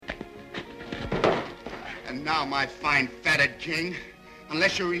And now, my fine fatted king,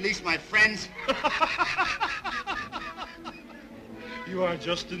 unless you release my friends... You are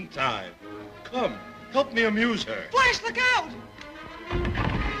just in time. Come, help me amuse her. Flash, look out!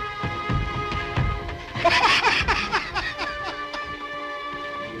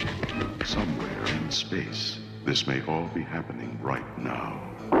 Somewhere in space, this may all be happening right now.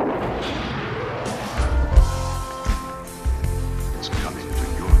 It's coming to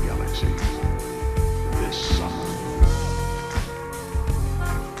your galaxy this summer.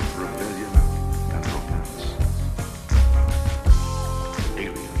 Rebellion and romance.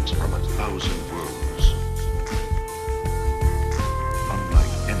 Aliens from 1,000 worlds.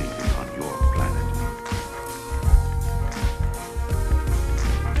 Unlike anything on your planet.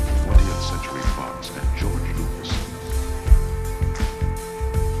 20th Century Fox and George Lucas.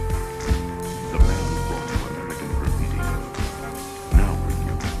 The man who brought you American Graffiti now bring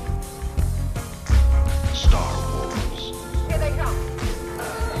you Star Wars. Here they come.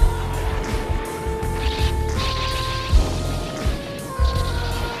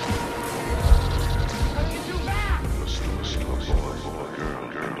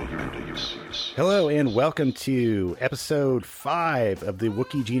 Hello and welcome to episode 5 of the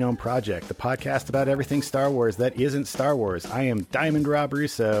Wookiee Genome Project, the podcast about everything Star Wars that isn't Star Wars. I am Diamond Rob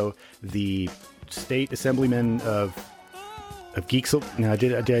Russo, the state assemblyman of Geeksylvania. No, I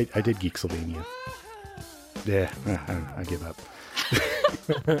did Geeksylvania. Yeah, I give up.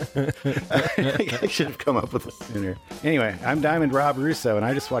 I should have come up with it sooner. Anyway, I'm Diamond Rob Russo, and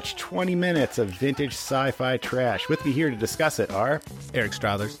I just watched 20 minutes of vintage sci-fi trash. With me here to discuss it are Eric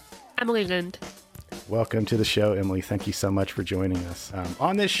Strothers, Emily Lind. Welcome to the show, Emily. Thank you so much for joining us.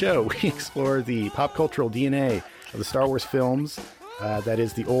 On this show, we explore the pop cultural DNA of the Star Wars films. That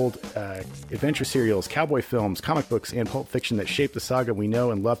is the old adventure serials, cowboy films, comic books, and pulp fiction that shaped the saga we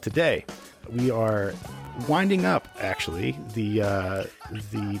know and love today. We are winding up, actually, the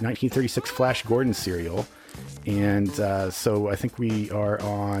 1936 Flash Gordon serial. And so I think we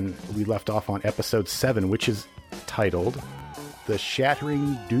left off on episode 7, which is titled The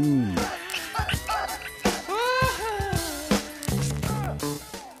Shattering Doom.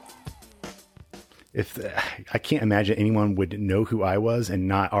 I can't imagine anyone would know who I was and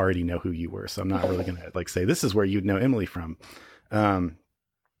not already know who you were. So I'm not really going to say, this is where you'd know Emily from.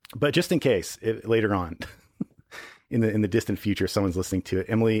 But just in case later on in the distant future, someone's listening to it,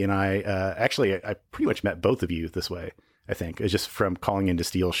 Emily and I pretty much met both of you this way. I think it was just from calling into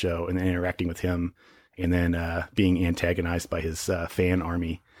Steele's show and then interacting with him and then being antagonized by his fan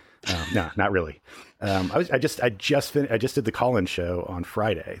army. No, not really. I just did the call-in show on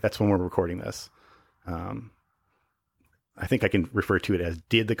Friday. That's when we're recording this. I think I can refer to it as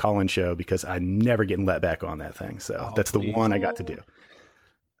did the call-in show because I'm never getting let back on that thing. So that's the one I got to do.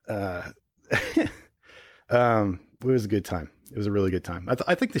 It was a good time. It was a really good time.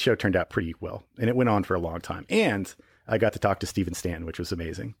 I think the show turned out pretty well and it went on for a long time. And I got to talk to Steven Stanton, which was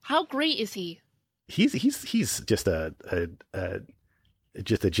amazing. How great is he? He's just a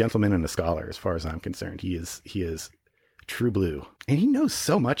gentleman and a scholar as far as I'm concerned. He is true blue, and he knows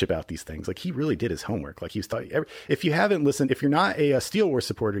so much about these things. Like, he really did his homework. Like, he was talking, if you haven't listened, if you're not a Steele Wars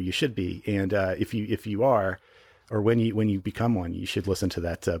supporter, you should be. And if you are, or when you become one, you should listen to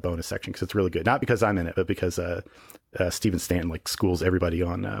that bonus section because it's really good. Not because I'm in it, but because Steven Stanton schools everybody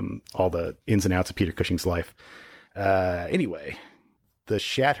on all the ins and outs of Peter Cushing's life. Anyway, The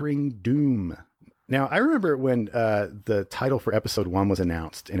Shattering Doom. Now, I remember when the title for episode 1 was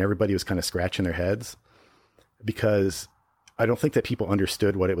announced and everybody was kind of scratching their heads because I don't think that people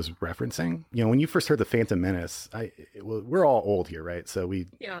understood what it was referencing. You know, when you first heard The Phantom Menace, we're all old here, right? So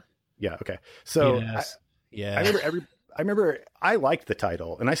yeah, okay. So yes. I remember I liked the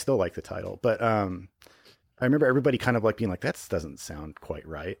title and I still like the title, but I remember everybody kind of being like, that doesn't sound quite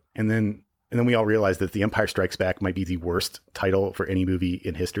right. And then we all realized that The Empire Strikes Back might be the worst title for any movie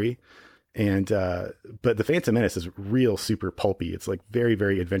in history. And, but The Phantom Menace is real super pulpy. It's very,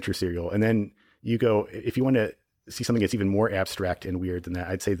 very adventure serial. And then you go, if you want to see something that's even more abstract and weird than that,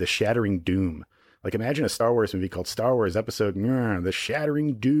 I'd say The Shattering Doom. Imagine a Star Wars movie called Star Wars Episode The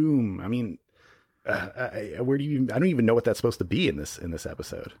Shattering Doom. I mean, I don't even know what that's supposed to be in this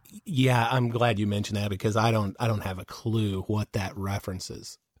episode. Yeah, I'm glad you mentioned that because I don't have a clue what that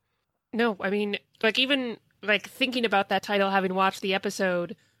references. No, I mean, even thinking about that title, having watched the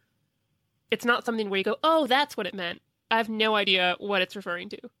episode, it's not something where you go, oh, that's what it meant. I have no idea what it's referring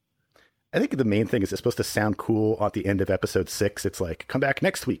to. I think the main thing is it's supposed to sound cool at the end of episode 6. It's come back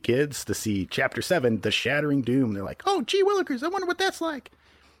next week, kids, to see chapter 7, The Shattering Doom. They're like, oh, gee willikers, I wonder what that's like.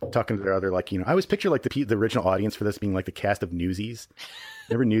 talking to their other, like, I always picture like the original audience for this being like the cast of Newsies.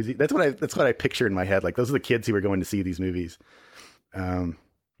 Remember Newsies? That's what I picture in my head. Like, those are the kids who were going to see these movies.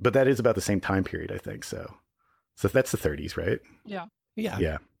 But that is about the same time period, I think. So that's the 30s, right? Yeah.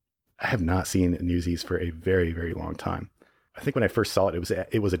 Yeah. I have not seen Newsies for a very, very long time. I think when I first saw it,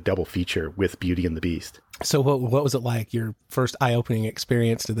 it was a double feature with Beauty and the Beast. So what was it like, your first eye-opening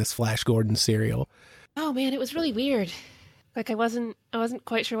experience to this Flash Gordon serial? Oh man, it was really weird. Like I wasn't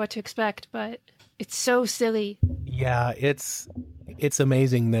quite sure what to expect, but it's so silly. Yeah, it's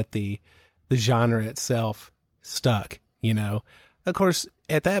amazing that the genre itself stuck, Of course,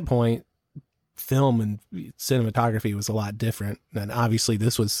 at that point, film and cinematography was a lot different. And obviously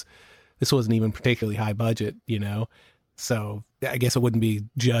this wasn't even particularly high budget, So I guess it wouldn't be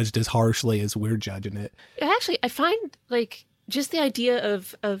judged as harshly as we're judging it. Actually, I find like just the idea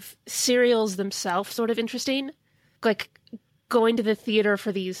of serials themselves sort of interesting. Like going to the theater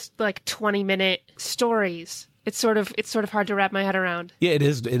for these like 20-minute stories. It's sort of hard to wrap my head around. Yeah, it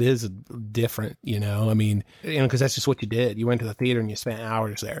is different, I mean, because that's just what you did. You went to the theater and you spent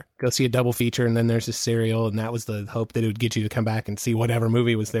hours there. Go see a double feature, and then there's a serial, and that was the hope that it would get you to come back and see whatever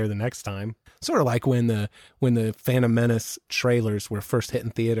movie was there the next time. Sort of like when the Phantom Menace trailers were first hitting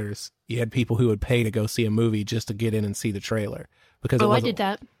theaters, you had people who would pay to go see a movie just to get in and see the trailer. Because I did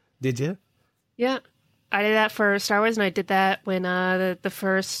that. Did you? Yeah. I did that for Star Wars, and I did that when the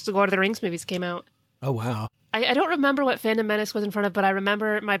first Lord of the Rings movies came out. Oh, wow. I don't remember what Phantom Menace was in front of, but I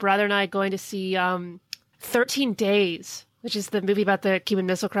remember my brother and I going to see 13 Days, which is the movie about the Cuban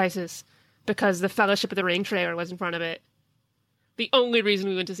Missile Crisis, because the Fellowship of the Ring trailer was in front of it. The only reason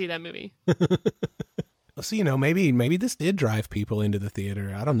we went to see that movie. So, maybe this did drive people into the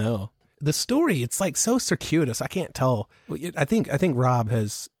theater. I don't know. The story, it's like so circuitous. I can't tell. I think Rob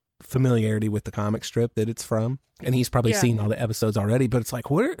has familiarity with the comic strip that it's from, and he's probably seen all the episodes already, but it's like,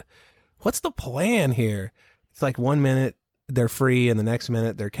 what's the plan here? It's like 1 minute they're free and the next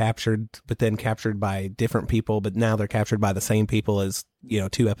minute they're captured, but then captured by different people, but now they're captured by the same people as,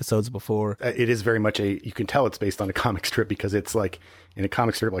 2 episodes before. It is very much you can tell it's based on a comic strip, because it's like in a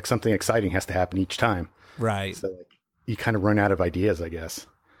comic strip, like something exciting has to happen each time. Right. So like, you kind of run out of ideas, I guess.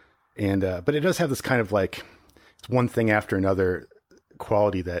 And, but it does have this kind of like, it's one thing after another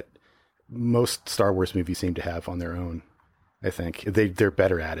quality that most Star Wars movies seem to have on their own. I think they're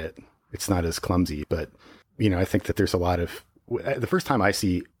better at it. It's not as clumsy, but I think that there's a lot of, the first time I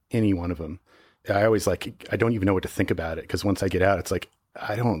see any one of them, I always I don't even know what to think about it. Cause once I get out, it's like,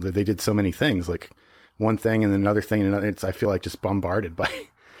 they did so many things, like one thing and another thing and another. I feel like just bombarded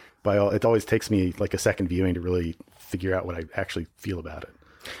by all, it always takes me like a second viewing to really figure out what I actually feel about it.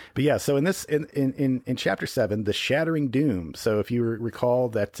 But yeah, so in chapter 7, the Shattering Doom. So if you recall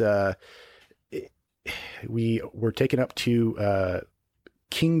that, we were taken up to,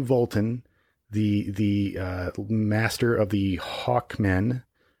 King Volton, the master of the Hawkmen,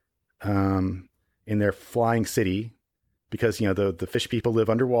 in their flying city, because the fish people live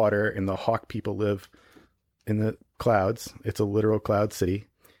underwater and the hawk people live in the clouds. It's a literal cloud city.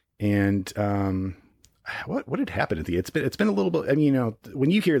 And what had happened at the? It's been a little bit. I mean, when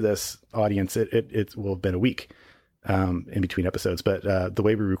you hear this, audience, it will have been a week in between episodes. But the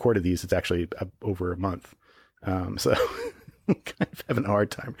way we recorded these, it's actually over a month. So. Kind of having a hard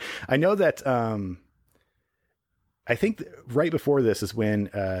time. I know that I think right before this is when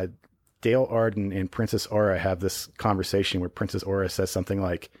Dale Arden and Princess Aura have this conversation where Princess Aura says something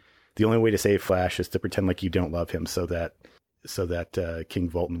like, the only way to save Flash is to pretend like you don't love him so that King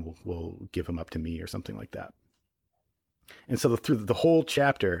Volton will give him up to me, or something like that. And so through the whole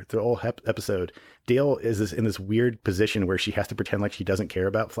chapter, the whole episode, Dale is in this weird position where she has to pretend like she doesn't care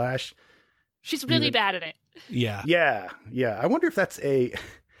about Flash. She's really bad at it. Yeah. Yeah. I wonder if that's I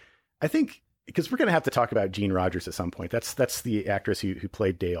think, because we're going to have to talk about Jean Rogers at some point. That's the actress who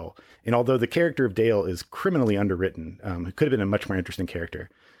played Dale. And although the character of Dale is criminally underwritten, it could have been a much more interesting character.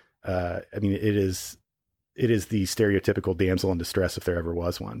 I mean, it is the stereotypical damsel in distress if there ever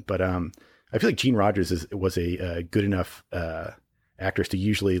was one. But I feel like Jean Rogers was a good enough actress to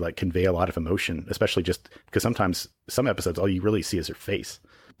usually like convey a lot of emotion, especially just because sometimes some episodes, all you really see is her face.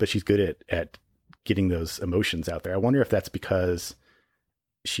 But she's good at getting those emotions out there. I wonder if that's because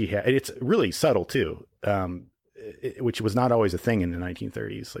it's really subtle too, which was not always a thing in the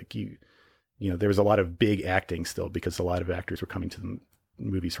 1930s. Like there was a lot of big acting still, because a lot of actors were coming to the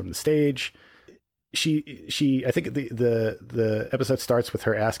movies from the stage. I think the episode starts with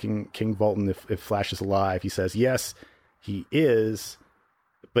her asking King Volton if Flash is alive. He says, yes, he is.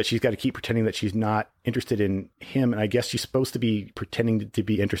 But she's got to keep pretending that she's not interested in him. And I guess she's supposed to be pretending to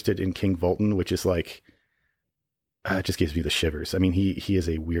be interested in King Volton, which is like, it just gives me the shivers. I mean, he is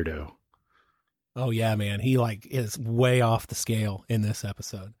a weirdo. Oh yeah, man. He like is way off the scale in this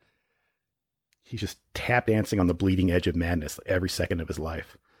episode. He's just tap dancing on the bleeding edge of madness every second of his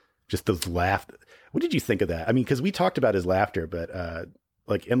life. Just those laugh. What did you think of that? I mean, because we talked about his laughter, but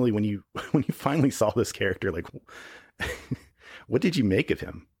like Emily, when you finally saw this character, like, what did you make of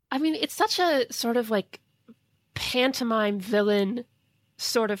him? I mean, it's such a sort of like pantomime villain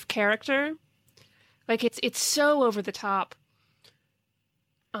sort of character. Like it's so over the top.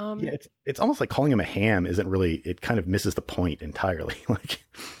 Yeah, it's almost like calling him a ham isn't really. It kind of misses the point entirely. Like,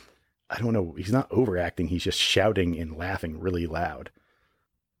 I don't know. He's not overacting. He's just shouting and laughing really loud.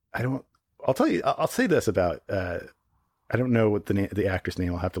 I'll tell you. I'll say this about. I don't know what the actor's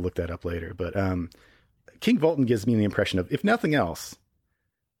name. I'll have to look that up later. But King Vultan gives me the impression of, if nothing else,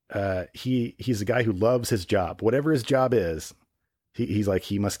 he's a guy who loves his job. Whatever his job is, he's like,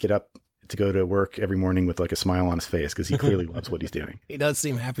 he must get up to go to work every morning with like a smile on his face because he clearly loves what he's doing. He does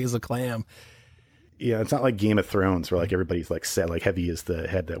seem happy as a clam. Yeah, it's not like Game of Thrones where like everybody's like set, like heavy is the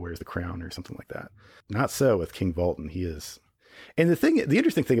head that wears the crown or something like that. Not so with King Vultan. He is, and the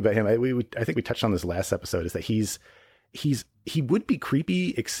interesting thing about him, I think we touched on this last episode, is that he would be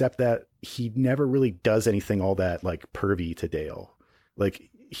creepy, except that he never really does anything all that like pervy to Dale. Like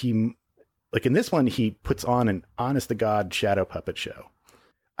in this one, he puts on an honest to God shadow puppet show.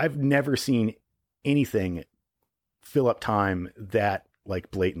 I've never seen anything fill up time that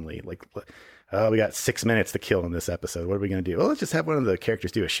like blatantly, like, oh, we got 6 minutes to kill in this episode. What are we going to do? Well, let's just have one of the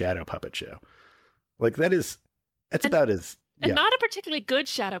characters do a shadow puppet show. Like that's about as, and not a particularly good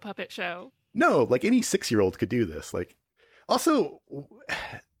shadow puppet show. No, like any 6-year-old could do this. Like, also,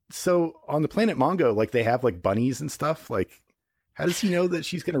 so on the planet Mongo, like they have like bunnies and stuff. Like, how does he know that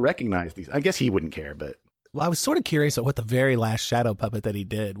she's going to recognize these? I guess he wouldn't care, but. Well, I was sort of curious at what the very last shadow puppet that he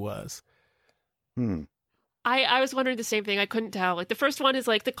did was. I was wondering the same thing. I couldn't tell. Like the first one is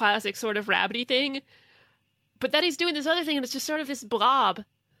like the classic sort of rabbity thing, but then he's doing this other thing and it's just sort of this blob.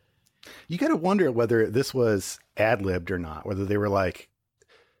 You got to wonder whether this was ad-libbed or not, whether they were like,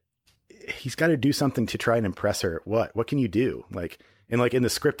 he's got to do something to try and impress her. What can you do? Like, and like in the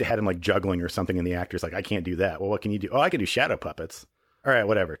script, it had him like juggling or something, and the actor's like, I can't do that. Well, what can you do? Oh, I can do shadow puppets. All right,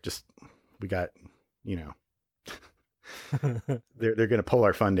 whatever. Just, we got, they're going to pull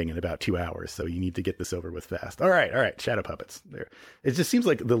our funding in about 2 hours. So you need to get this over with fast. All right. Shadow puppets there. It just seems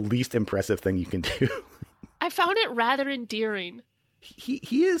like the least impressive thing you can do. I found it rather endearing.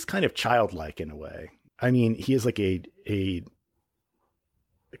 He is kind of childlike in a way. I mean, he is like a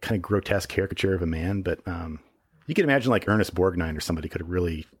kind of grotesque caricature of a man, but you can imagine like Ernest Borgnine or somebody could have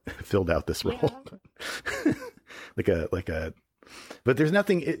really filled out this role. Yeah. But there's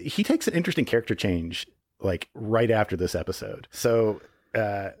nothing. He takes an interesting character change like right after this episode. So,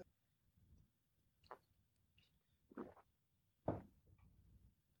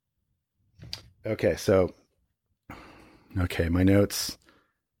 okay, my notes.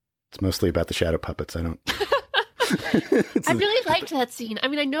 It's mostly about the shadow puppets. I really liked that scene. I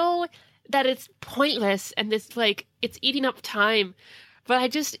mean, I know that it's pointless and this like it's eating up time,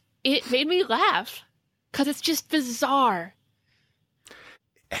 but it made me laugh because it's just bizarre.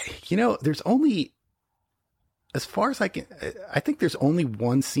 There's only, as far as I think there's only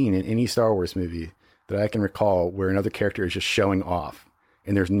one scene in any Star Wars movie that I can recall where another character is just showing off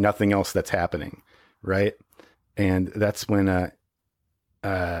and there's nothing else that's happening, right? And that's when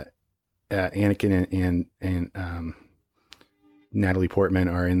Anakin and Natalie Portman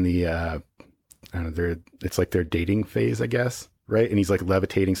are in the I don't know, it's like their dating phase, I guess, right? And he's like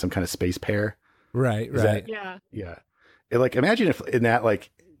levitating some kind of space pear. Right. Yeah. Like, imagine if in that, like,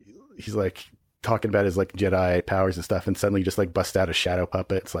 he's like talking about his like Jedi powers and stuff, and suddenly just like bust out a shadow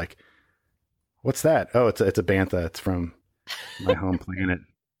puppet. It's like, what's that? Oh, it's a bantha. It's from my home planet.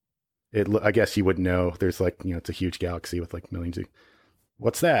 I guess you wouldn't know. There's like, it's a huge galaxy with like millions of.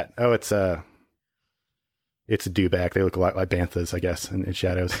 What's that? Oh, it's a dewback. They look a lot like banthas, I guess, in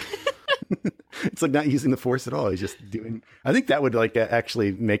shadows. It's like not using the Force at all. He's just doing. I think that would like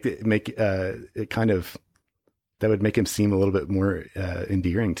actually make it kind of. That would make him seem a little bit more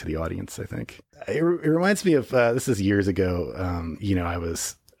endearing to the audience, I think. It reminds me of this is years ago.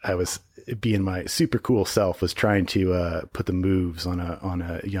 I was being my super cool self, was trying to put the moves on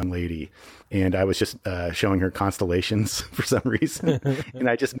a young lady, and I was just showing her constellations for some reason, and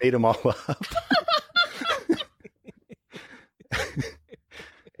I just made them all up.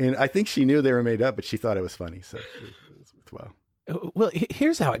 And I think she knew they were made up, but she thought it was funny. So it was worthwhile. Well,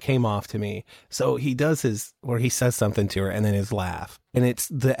 here's how it came off to me. So he does where he says something to her and then his laugh. And it's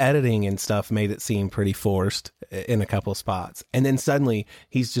the editing and stuff made it seem pretty forced in a couple of spots. And then suddenly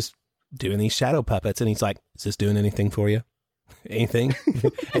he's just doing these shadow puppets, and he's like, "Is this doing anything for you? Anything?"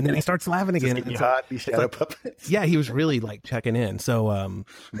 And then he starts laughing again. Just hot, these shadow puppets. Yeah, he was really like checking in. So,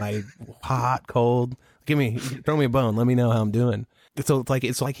 my hot, cold, throw me a bone. Let me know how I'm doing. So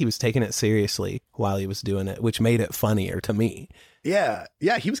it's like he was taking it seriously while he was doing it, which made it funnier to me. Yeah.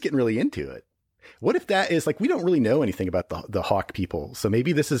 Yeah. He was getting really into it. What if that is like, we don't really know anything about the hawk people. So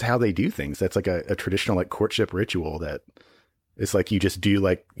maybe this is how they do things. That's like a traditional like courtship ritual that it's like, you just do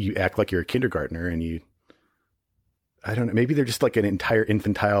like, you act like you're a kindergartner and I don't know, maybe they're just like an entire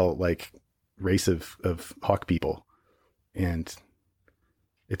infantile like race of hawk people. And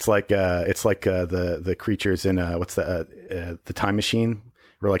it's like the creatures in what's the Time Machine,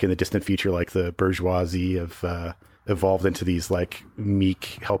 where like in the distant future, like the bourgeoisie of evolved into these like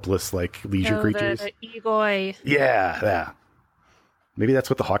meek, helpless, like leisure creatures. The Igoi. Yeah. Maybe that's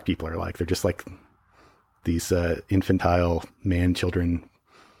what the hawk people are like. They're just like these infantile man children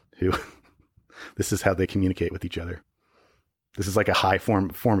who this is how they communicate with each other. This is like a high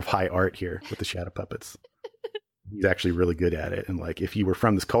form of high art here with the shadow puppets. He's actually really good at it. And like, if you were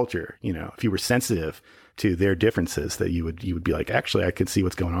from this culture, you know, if you were sensitive to their differences, that you would be like, actually, I could see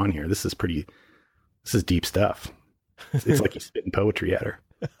what's going on here. This is deep stuff. It's like he's spitting poetry at her.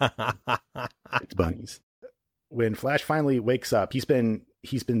 It's bunnies. When Flash finally wakes up, he's been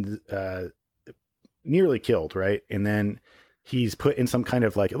nearly killed, right? And then he's put in some kind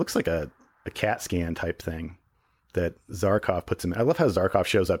of like, it looks like a CAT scan type thing that Zarkov puts him in. I love how Zarkov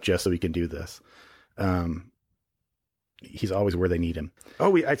shows up just so he can do this. He's always where they need him.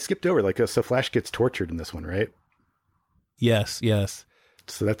 Oh, I skipped over. Like, so Flash gets tortured in this one, right? Yes.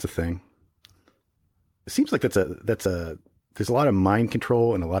 So that's a thing. It seems like there's a lot of mind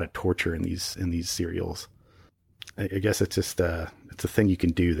control and a lot of torture in these serials. I guess it's just it's a thing you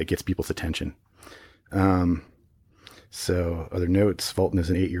can do that gets people's attention. So other notes, Fulton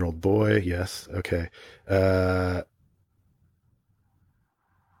is an 8-year-old boy. Yes. Okay.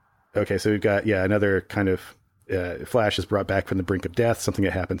 Okay. So we've got, another kind of, Flash is brought back from the brink of death, something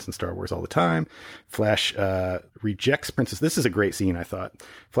that happens in Star Wars all the time. Flash rejects Princess. This is a great scene, I thought.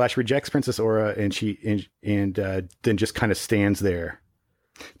 Flash rejects Princess Aura, and then just kind of stands there.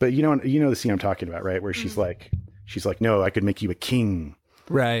 But you know the scene I'm talking about, right? Where she's like, no, I could make you a king,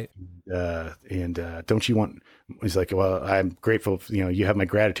 right? And don't you want? He's like, well, I'm grateful. You have my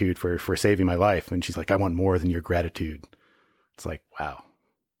gratitude for saving my life. And she's like, I want more than your gratitude. It's like, wow.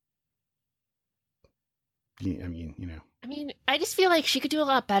 I mean, I just feel like she could do a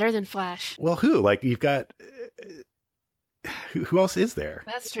lot better than Flash. Well, who? Like, you've got who else is there?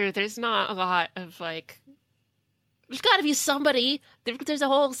 That's true. There's not a lot of like. There's got to be somebody. There's a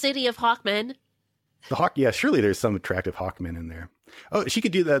whole city of Hawkmen. The Hawk, yeah, surely there's some attractive Hawkmen in there. Oh, she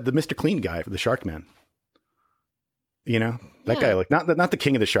could do the Mr. Clean guy for the Sharkmen. That guy, like not the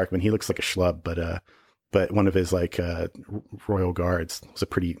king of the Sharkmen. He looks like a schlub, but one of his like royal guards was a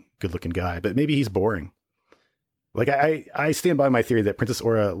pretty good looking guy. But maybe he's boring. Like I stand by my theory that Princess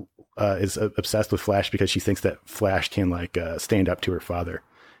Aura is obsessed with Flash because she thinks that Flash can like stand up to her father,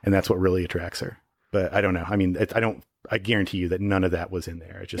 and that's what really attracts her. But I don't know. I mean, I guarantee you that none of that was in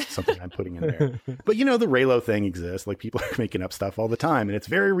there. It's just something I'm putting in there. But the Raylo thing exists. Like, people are making up stuff all the time, and it's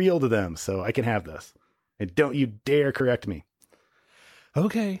very real to them. So I can have this, and don't you dare correct me.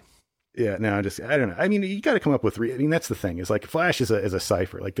 Okay. Yeah. No, I don't know. I mean, you got to come up with. That's the thing. Is like Flash is a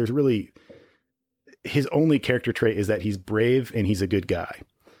cipher. Like, there's really. His only character trait is that he's brave and he's a good guy.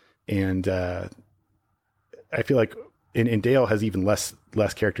 And I feel like and Dale has even less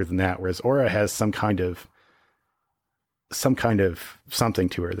character than that, whereas Aura has some kind of something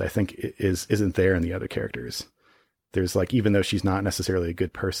to her that I think isn't there in the other characters. There's like, even though she's not necessarily a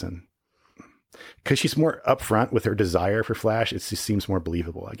good person, because she's more upfront with her desire for Flash, it just seems more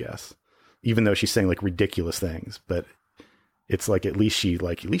believable, I guess. Even though she's saying like ridiculous things, but it's like, at least you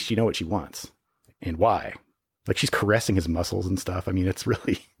know what she wants. And why? Like, she's caressing his muscles and stuff. I mean, it's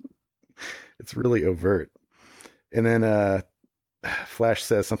really overt. And then Flash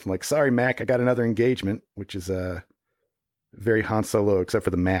says something like, "Sorry, Mac, I got another engagement," which is very Han Solo, except for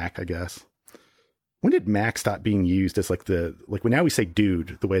the Mac, I guess. When did Mac stop being used as like when now we say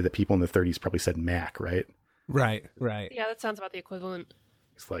dude, the way that people in the 30s probably said Mac, right? Right. Yeah, that sounds about the equivalent.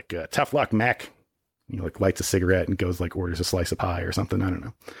 It's like, tough luck, Mac. Like lights a cigarette and goes like orders a slice of pie or something. I don't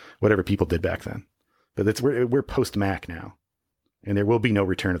know. Whatever people did back then. But we're post Mac now, and there will be no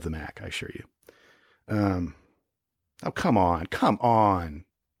return of the Mac, I assure you. Oh, come on.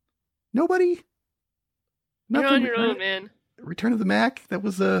 Nobody? You're on your own, man. Return of the Mac? That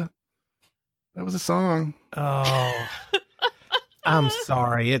was a song. Oh, I'm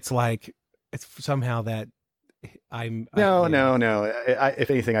sorry. It's like, it's somehow that No.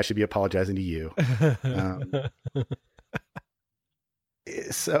 If anything, I should be apologizing to you.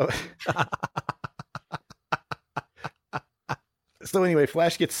 So anyway,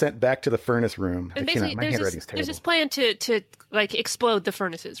 Flash gets sent back to the furnace room. And basically, there's this plan to like explode the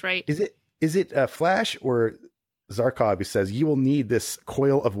furnaces, right? Is it Flash or Zarkov who says you will need this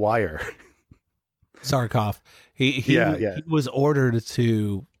coil of wire? Zarkov. He was ordered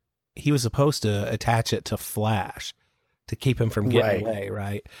to. He was supposed to attach it to Flash to keep him from getting away,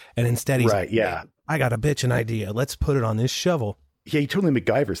 right? And instead, he's like, I got a bitchin' idea. Let's put it on this shovel. Yeah, he totally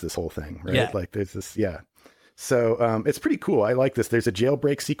MacGyver's this whole thing, right? Yeah. Like there's this, So it's pretty cool. I like this. There's a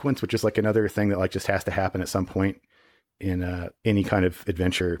jailbreak sequence, which is like another thing that like just has to happen at some point in any kind of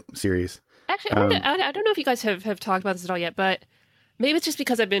adventure series. Actually, I don't know if you guys have talked about this at all yet, but maybe it's just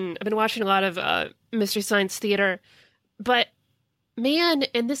because I've been watching a lot of Mystery Science Theater. But man,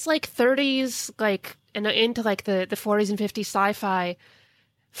 in this like 30s, like and into like the 40s and 50s sci-fi,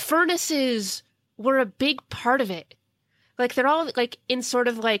 furnaces were a big part of it. Like they're all like in sort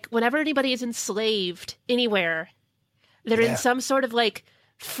of like whenever anybody is enslaved anywhere, they're in some sort of like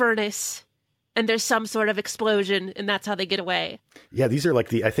furnace and there's some sort of explosion and that's how they get away. Yeah, these are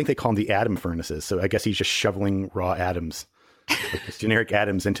like I think they call them the atom furnaces. So I guess he's just shoveling raw atoms, like generic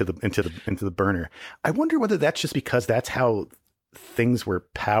atoms into the burner. I wonder whether that's just because that's how things were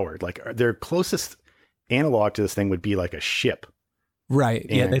powered. Like their closest analog to this thing would be like a ship. Right.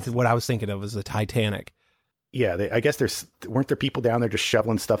 Yeah, that's what I was thinking of as the Titanic. Yeah, I guess weren't there people down there just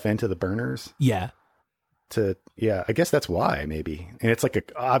shoveling stuff into the burners? Yeah. I guess that's why maybe. And it's like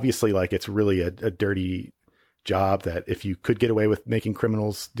obviously like it's really a dirty job that if you could get away with making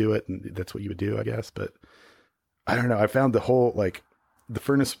criminals do it, and that's what you would do, I guess. But I don't know. I found the whole like the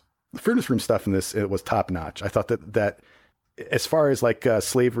furnace room stuff in this, it was top notch. I thought that as far as like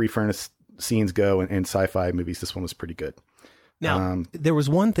slavery furnace scenes go in sci-fi movies, this one was pretty good. Now, there was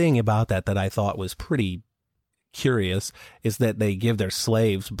one thing about that I thought was pretty curious, is that they give their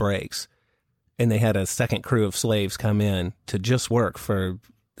slaves breaks, and they had a second crew of slaves come in to just work for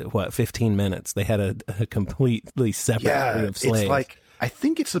 15 minutes. They had a completely separate crew of slaves. It's like, I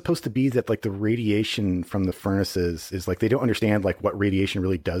think it's supposed to be that like the radiation from the furnaces is like, they don't understand like what radiation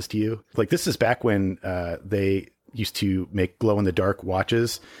really does to you. Like this is back when they used to make glow in the dark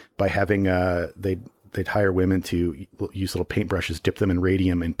watches by having they'd hire women to use little paintbrushes, dip them in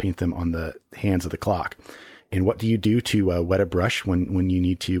radium and paint them on the hands of the clock. And what do you do to wet a brush when you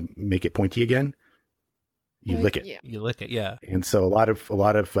need to make it pointy again? You lick it. Yeah. You lick it, yeah. And so a lot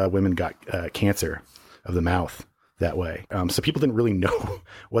of women got cancer of the mouth that way. So people didn't really know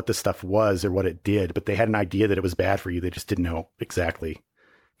what the stuff was or what it did, but they had an idea that it was bad for you. They just didn't know exactly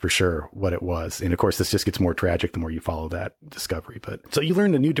for sure what it was. And of course, this just gets more tragic the more you follow that discovery. But so you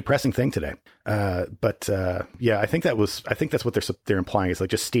learned a new depressing thing today. I think that's what they're implying. Is like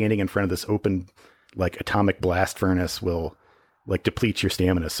just standing in front of this open, like atomic blast furnace will like deplete your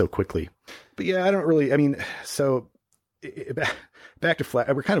stamina so quickly. But yeah, back to Flash.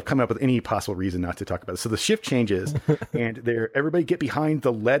 We're kind of coming up with any possible reason not to talk about this. So the shift changes and everybody get behind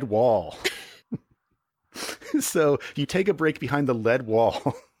the lead wall. So you take a break behind the lead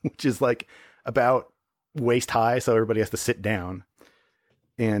wall, which is like about waist high. So everybody has to sit down.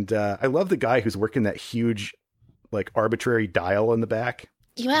 And I love the guy who's working that huge, like arbitrary dial in the back.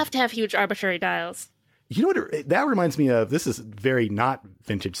 You have to have huge arbitrary dials. You know what that reminds me of? This is very not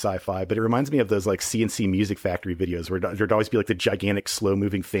vintage sci-fi, but it reminds me of those like CNC Music Factory videos where there'd always be like the gigantic slow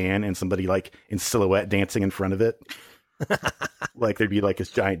moving fan and somebody like in silhouette dancing in front of it. Like there'd be like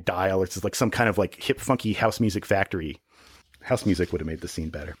this giant dial, or just like some kind of like hip funky house music factory. House music would have made the scene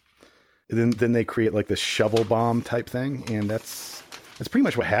better. And then they create like this shovel bomb type thing, and that's pretty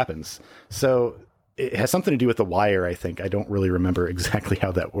much what happens. So it has something to do with the wire, I think. I don't really remember exactly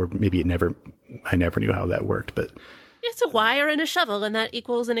how that, or maybe I never knew how that worked, but it's a wire and a shovel, and that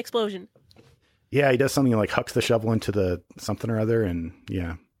equals an explosion. Yeah, he does something like hucks the shovel into the something or other, and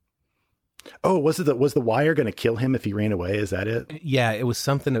yeah. Oh, was the wire going to kill him if he ran away? Is that it? Yeah, it was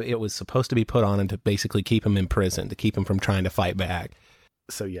something. It was supposed to be put on him to basically keep him in prison, to keep him from trying to fight back.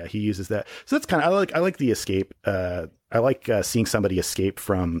 So yeah, he uses that. So that's kind of, I like the escape. I like seeing somebody escape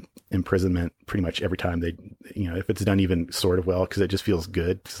from imprisonment pretty much every time they, if it's done even sort of well, because it just feels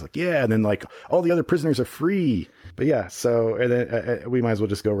good. It's like, yeah, and then like all the other prisoners are free. But yeah, so and then we might as well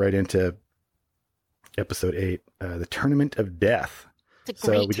just go right into episode 8, the Tournament of Death. It's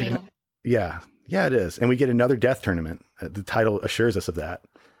a great title. Yeah, it is. And we get another death tournament. The title assures us of that.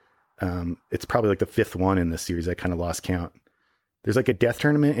 It's probably like the 5th one in this series. I kind of lost count. There's like a death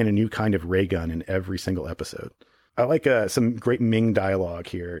tournament and a new kind of ray gun in every single episode. I like some great Ming dialogue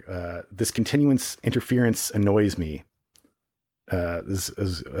here. This continuous interference annoys me. This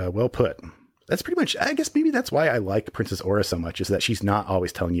is well put. That's pretty much, I guess maybe that's why I like Princess Aura so much, is that she's not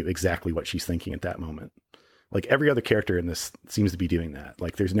always telling you exactly what she's thinking at that moment. Like every other character in this seems to be doing that.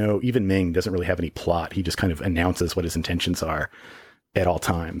 Like there's even Ming doesn't really have any plot. He just kind of announces what his intentions are at all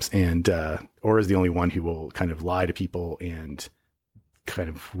times. And Aura is the only one who will kind of lie to people and kind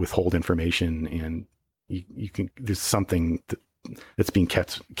of withhold information. And there's something that's being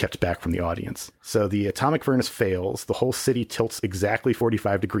kept back from the audience. So the atomic furnace fails. The whole city tilts exactly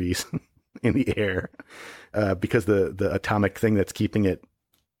 45 degrees in the air because the atomic thing that's keeping it,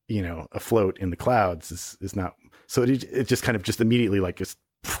 afloat in the clouds is not. So it just kind of just immediately like just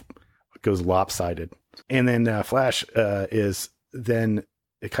goes lopsided. And then Flash is then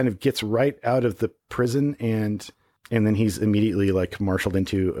it kind of gets right out of the prison and then he's immediately like marshaled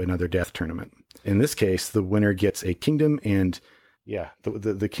into another death tournament. In this case, the winner gets a kingdom and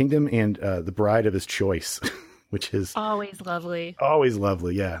the kingdom and the bride of his choice, which is always lovely. Always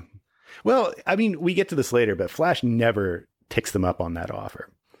lovely. Yeah. Well, I mean, we get to this later, but Flash never takes them up on that offer.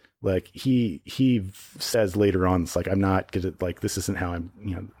 Like he says later on, it's like, I'm not gonna, like, this isn't how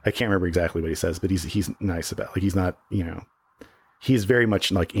I'm, I can't remember exactly what he says, but he's nice about, like, he's not, he's very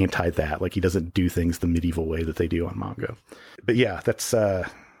much like anti that. Like he doesn't do things the medieval way that they do on manga. But yeah, that's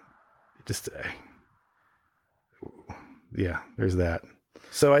there's that.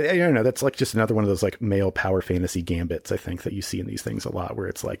 So I don't know. That's like just another one of those like male power fantasy gambits, I think, that you see in these things a lot, where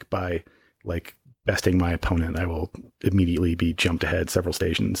it's like by like besting my opponent, I will immediately be jumped ahead several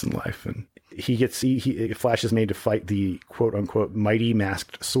stations in life. And Flash is made to fight the quote unquote mighty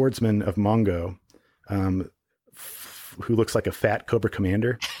masked swordsman of Mongo, who looks like a fat Cobra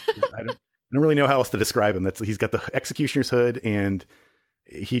Commander. I don't really know how else to describe him. He's got the executioner's hood and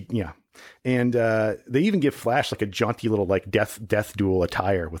and they even give Flash like a jaunty little like death duel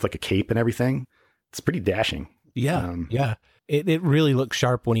attire with like a cape and everything. It's pretty dashing. Yeah. It really looked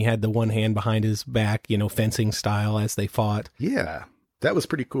sharp when he had the one hand behind his back, fencing style as they fought. Yeah, that was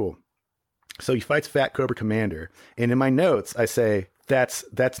pretty cool. So he fights Fat Cobra Commander, and in my notes I say that's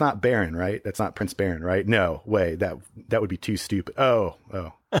not Baron, right? That's not Prince Baron, right? No way. That would be too stupid. Oh.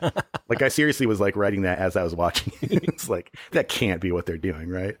 Like I seriously was like writing that as I was watching it. It's like, that can't be what they're doing,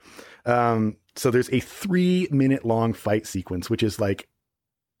 right? So there's a 3-minute long fight sequence, which is like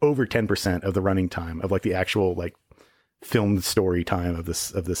over 10% of the running time of like the actual like filmed story time of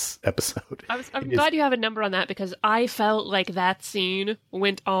this episode. I'm glad you have a number on that, because I felt like that scene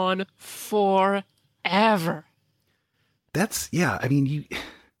went on forever. I mean,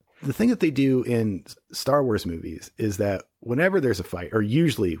 the thing that they do in Star Wars movies is that whenever there's a fight, or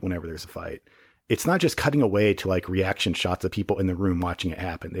usually whenever there's a fight, it's not just cutting away to like reaction shots of people in the room watching it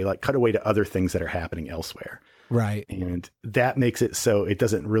happen. They like cut away to other things that are happening elsewhere. Right. And that makes it so it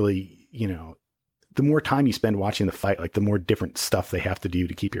doesn't really, the more time you spend watching the fight, like the more different stuff they have to do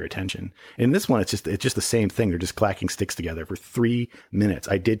to keep your attention. In this one, it's just the same thing. They're just clacking sticks together for 3 minutes.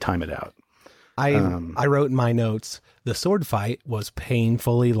 I did time it out. I wrote in my notes, the sword fight was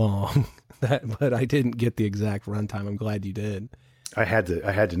painfully long, but I didn't get the exact runtime. I'm glad you did. I had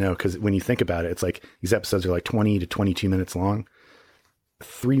to know, because when you think about it, it's like these episodes are like 20 to 22 minutes long.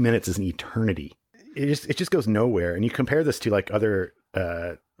 3 minutes is an eternity. It just goes nowhere. And you compare this to like other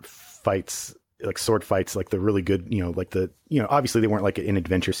fights, like sword fights, like the really good, obviously they weren't like an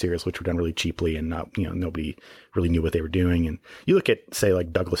adventure series, which were done really cheaply and not, nobody really knew what they were doing. And you look at, say,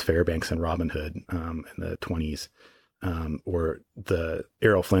 like Douglas Fairbanks and Robin Hood in the 20s, or the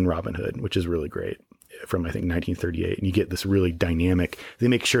Errol Flynn Robin Hood, which is really great, from I think 1938. And you get this really dynamic, they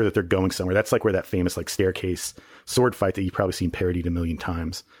make sure that they're going somewhere. That's like where that famous like staircase sword fight that you've probably seen parodied a million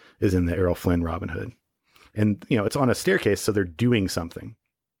times is in the Errol Flynn Robin Hood. And, it's on a staircase, so they're doing something.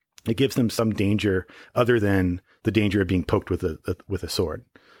 It gives them some danger other than the danger of being poked with a sword,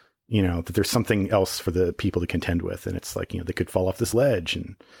 that there's something else for the people to contend with. And it's like, they could fall off this ledge.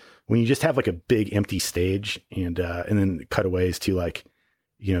 And when you just have like a big empty stage and then cutaways to like,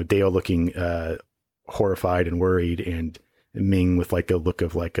 Deo looking, horrified and worried, and Ming with like a look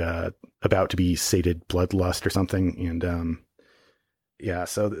of like, about to be sated bloodlust or something. And,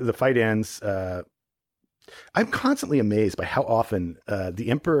 so the fight ends, I'm constantly amazed by how often the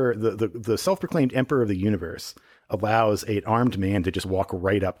emperor, the self-proclaimed emperor of the universe, allows an armed man to just walk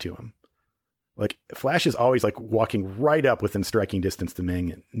right up to him. Like Flash is always like walking right up within striking distance to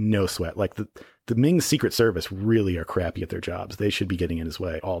Ming, and no sweat. Like the Ming's Secret Service really are crappy at their jobs. They should be getting in his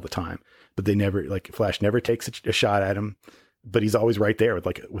way all the time, but they never, like Flash never takes a shot at him, but he's always right there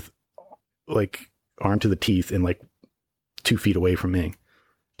with arm to the teeth and like 2 feet away from Ming.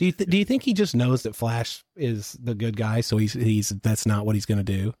 Do you think he just knows that Flash is the good guy, so he's that's not what he's going to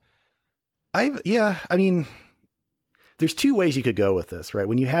do? I mean, there's two ways you could go with this, right?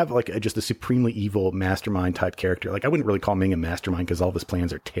 When you have like just a supremely evil mastermind type character, like I wouldn't really call Ming a mastermind because all of his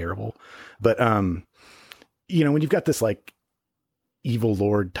plans are terrible, but when you've got this like evil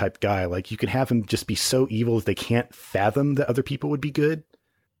lord type guy, like you can have him just be so evil that they can't fathom that other people would be good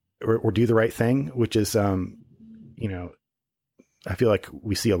or do the right thing, which is I feel like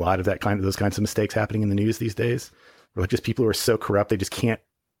we see a lot of those kinds of mistakes happening in the news these days, where like just people who are so corrupt they just can't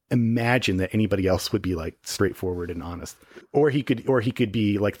imagine that anybody else would be like straightforward and honest. Or he could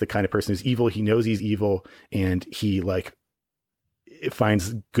be like the kind of person who's evil. He knows he's evil, and he like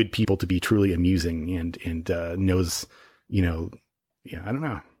finds good people to be truly amusing and knows, I don't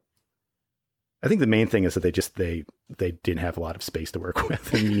know. I think the main thing is that they didn't have a lot of space to work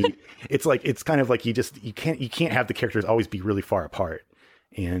with. And it's kind of like you can't have the characters always be really far apart,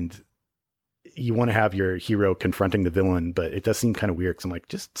 and you want to have your hero confronting the villain, but it does seem kind of weird because I'm like,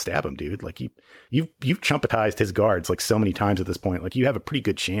 just stab him, dude. Like you've chumpatized his guards like so many times at this point. Like you have a pretty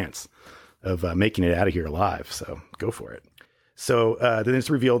good chance of making it out of here alive. So go for it. So then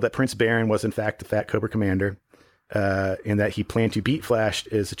it's revealed that Prince Baron was in fact the Fat Cobra Commander. And that he planned to beat Flash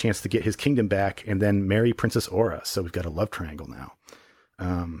is a chance to get his kingdom back and then marry Princess Aura. So we've got a love triangle now.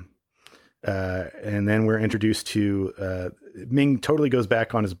 And then we're introduced to Ming totally goes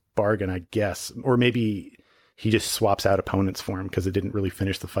back on his bargain, I guess. Or maybe he just swaps out opponents for him because it didn't really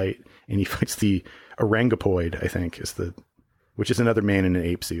finish the fight. And he fights the Orangopoid, I think, which is another man in an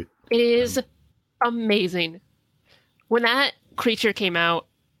ape suit. It is amazing. When that creature came out,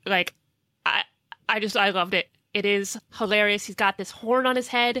 like, I loved it. It is hilarious. He's got this horn on his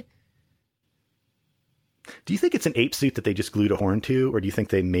head. Do you think it's an ape suit that they just glued a horn to, or do you think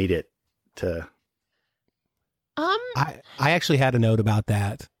they made it to? I actually had a note about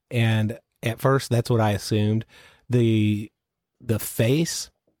that, and at first that's what I assumed. The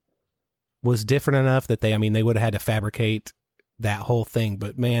face was different enough that they would have had to fabricate that whole thing.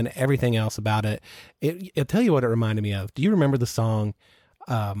 But man, everything else about it, I'll tell you what it reminded me of. Do you remember the song?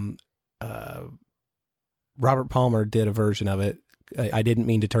 Robert Palmer did a version of it. I Didn't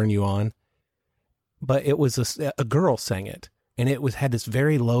Mean to Turn You On, but it was a girl sang it, and it had this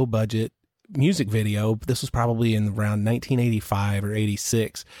very low budget music video. This was probably in around 1985 or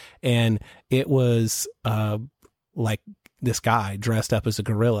 86. And it was, like this guy dressed up as a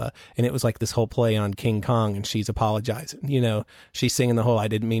gorilla, and it was like this whole play on King Kong, and she's apologizing, she's singing the whole, I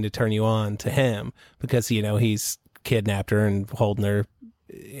didn't mean to turn you on to him because, he's kidnapped her and holding her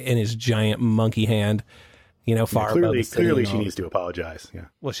in his giant monkey hand. Far clearly she needs to apologize. Yeah.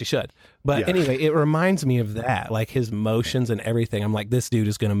 Well, she should. But anyway, it reminds me of that, like his motions and everything. I'm like, this dude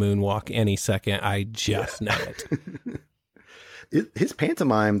is going to moonwalk any second. I just know it. His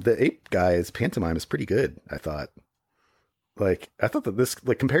pantomime, the ape guy's pantomime is pretty good, I thought. Like, I thought that this,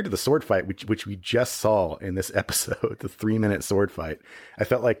 like, compared to the sword fight, which we just saw in this episode, the 3-minute sword fight, I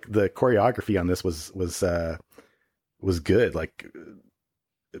felt like the choreography on this was good. Like,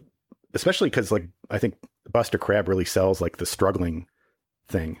 especially because, like, I think Buster Crabbe really sells like the struggling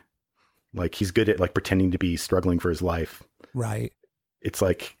thing. Like he's good at like pretending to be struggling for his life. Right. It's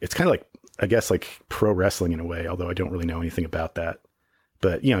kind of like, I guess, like pro wrestling in a way, although I don't really know anything about that.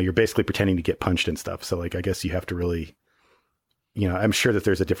 But, you're basically pretending to get punched and stuff. So like, I guess you have to really, I'm sure that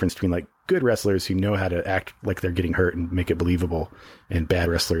there's a difference between like good wrestlers who know how to act like they're getting hurt and make it believable, and bad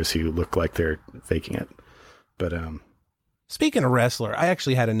wrestlers who look like they're faking it. But, speaking of wrestler, I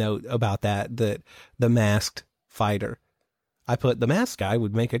actually had a note about that the masked fighter. I put the masked guy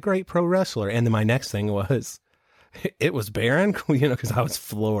would make a great pro wrestler. And then my next thing was, it was Baron, because I was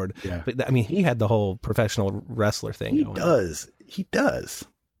floored. Yeah. But he had the whole professional wrestler thing. He does.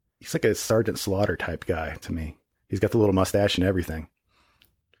 He's like a Sergeant Slaughter type guy to me. He's got the little mustache and everything.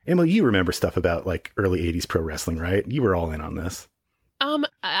 Emily, you remember stuff about like early 80s pro wrestling, right? You were all in on this.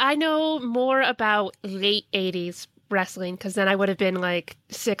 I know more about late 80s wrestling because then I would have been like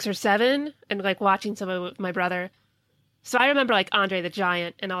 6 or 7 and like watching some of it with my brother. So I remember like Andre the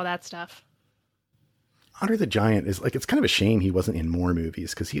Giant and all that stuff. Andre the Giant is like, it's kind of a shame he wasn't in more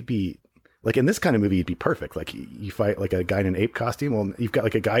movies because he'd be like, in this kind of movie, he'd be perfect. Like you fight like a guy in an ape costume. Well, you've got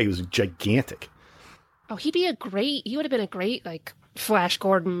like a guy who's gigantic. Oh, he would have been a great like Flash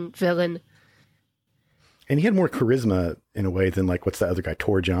Gordon villain. And he had more charisma in a way than like, what's the other guy?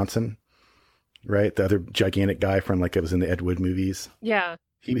 Tor Johnson. Right, the other gigantic guy from like it was in the Ed Wood movies. Yeah,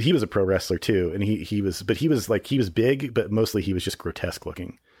 he was a pro wrestler too, and he was big, but mostly he was just grotesque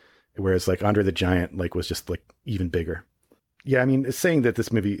looking. Whereas like Andre the Giant like was just like even bigger. Yeah, I mean, saying that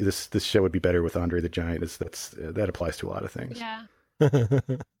this show would be better with Andre the Giant that applies to a lot of things. Yeah,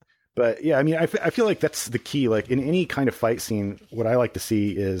 But yeah, I mean, I feel like that's the key. Like in any kind of fight scene, what I like to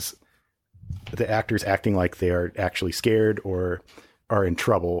see is the actors acting like they are actually scared or are in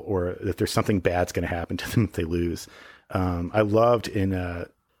trouble, or that there's something bad's going to happen to them if they lose. I loved in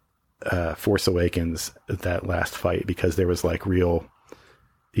Force Awakens that last fight, because there was like real,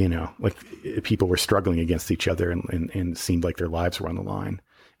 like people were struggling against each other and seemed like their lives were on the line.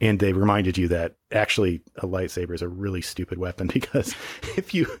 And they reminded you that actually a lightsaber is a really stupid weapon, because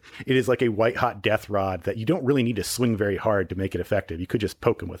it is like a white hot death rod that you don't really need to swing very hard to make it effective. You could just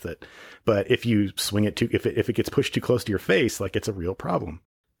poke them with it. But if you swing it if it gets pushed too close to your face, like it's a real problem.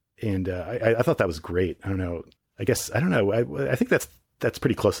 And I thought that was great. I don't know. I don't know. I think that's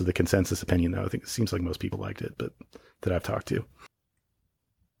pretty close to the consensus opinion, though. I think it seems like most people liked it, but that I've talked to.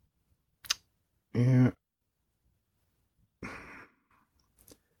 Yeah.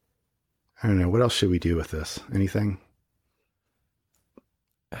 I don't know. What else should we do with this? Anything?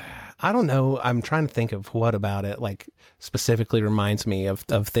 I don't know. I'm trying to think of what about it like specifically reminds me of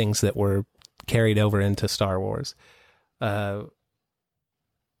things that were carried over into Star Wars. Well,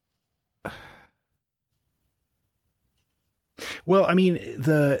 I mean,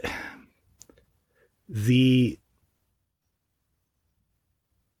 well,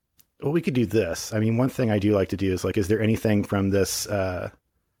 we could do this. I mean, one thing I do like to do is like, is there anything from this,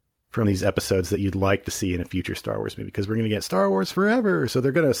 from these episodes that you'd like to see in a future Star Wars movie? Because we're going to get Star Wars forever. So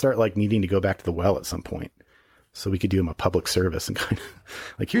they're going to start like needing to go back to the well at some point. So we could do them a public service and kind of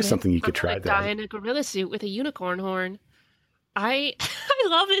like, here's something you could try. Like die in a gorilla suit with a unicorn horn. I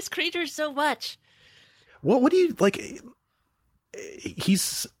love this creature so much. Well, what do you like?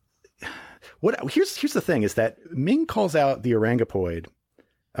 Here's the thing is that Ming calls out the Orangopoid,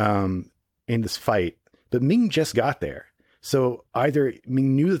 in this fight, but Ming just got there. So either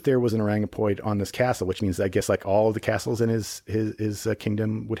Ming knew that there was an Orangopoid on this castle, which means I guess like all of the castles in his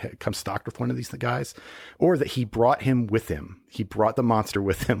kingdom would come stocked with one of these guys, or that he brought him with him. He brought the monster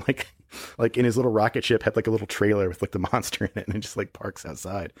with him, like in his little rocket ship had like a little trailer with like the monster in it, and it just like parks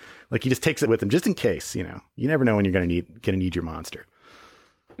outside. Like he just takes it with him just in case, you never know when you're gonna need your monster.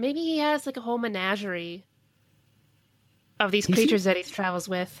 Maybe he has like a whole menagerie of these creatures that he travels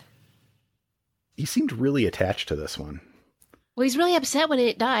with. He seemed really attached to this one. Well, he's really upset when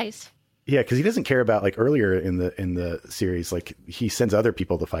it dies. Yeah, because he doesn't care about, like, earlier in the series, like, he sends other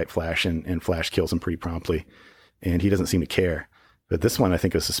people to fight Flash, and Flash kills him pretty promptly, and he doesn't seem to care. But this one, I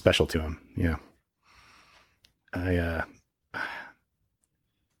think, was special to him. Yeah.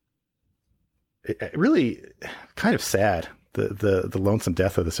 It really kind of sad, the lonesome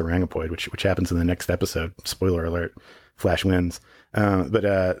death of this Orangopoid, which happens in the next episode. Spoiler alert, Flash wins.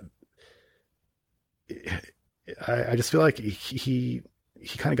 But I just feel like he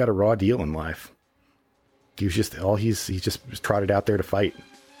kind of got a raw deal in life. He was just he just trotted out there to fight.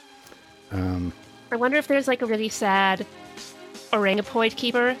 I wonder if there's like a really sad Orangopoid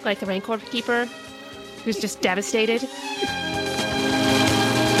keeper, like the Rancor keeper, who's just devastated.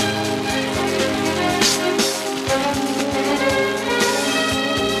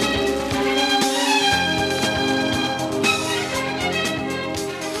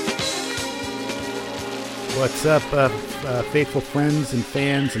 What's up, faithful friends and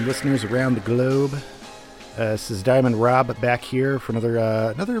fans and listeners around the globe? This is Diamond Rob back here for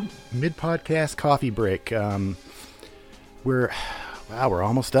another mid-podcast coffee break. We're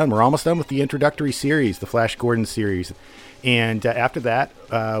almost done. We're almost done with the introductory series, the Flash Gordon series. And after that,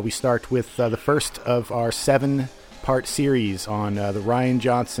 we start with the first of our 7-part series on the Rian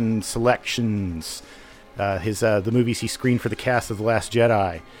Johnson selections, the movies he screened for the cast of The Last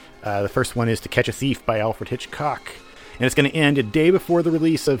Jedi. The first one is To Catch a Thief by Alfred Hitchcock. And it's going to end a day before the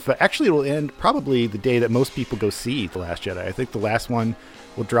release of... actually, it will end probably the day that most people go see The Last Jedi. I think the last one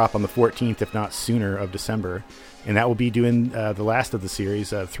will drop on the 14th, if not sooner, of December. And that will be doing the last of the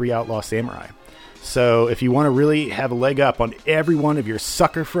series, Three Outlaw Samurai. So if you want to really have a leg up on every one of your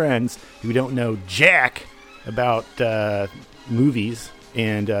sucker friends who don't know jack about movies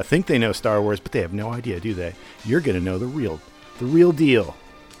and think they know Star Wars, but they have no idea, do they? You're going to know the real deal.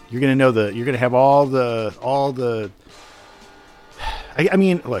 You're going to have all the, I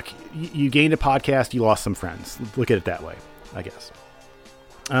mean, look, you gained a podcast, you lost some friends. Look at it that way, I guess.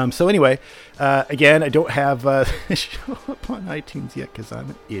 So anyway, again, I don't have show up on iTunes yet because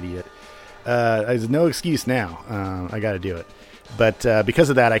I'm an idiot. There's no excuse now. I got to do it. But because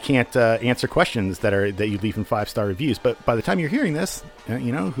of that, I can't answer questions that you leave in 5-star reviews. But by the time you're hearing this,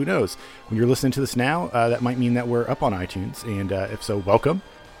 who knows? When you're listening to this now, that might mean that we're up on iTunes. And if so, welcome.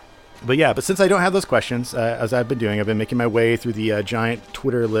 But since I don't have those questions, as I've been doing, I've been making my way through the giant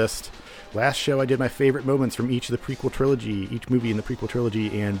Twitter list Last show I did my favorite moments from each movie in the prequel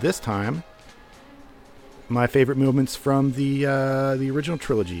trilogy, and this time my favorite moments from the original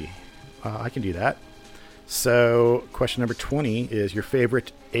trilogy. I can do that. So, question number 20 is your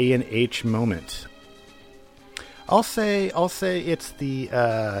favorite A&H moment. I'll say it's the.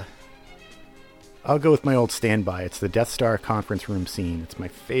 I'll go with my old standby. It's the Death Star conference room scene. It's my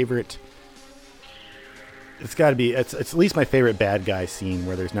favorite. It's got to be. It's at least my favorite bad guy scene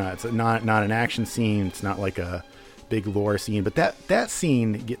where there's not. It's not an action scene. It's not like a big lore scene. But that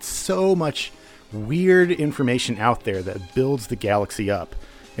scene gets so much weird information out there that builds the galaxy up.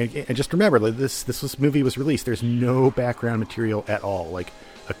 And just remember, like this movie was released. There's no background material at all. Like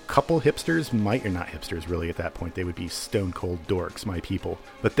a couple hipsters or not hipsters really at that point. They would be stone cold dorks, my people.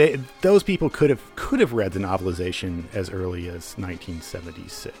 But those people could have read the novelization as early as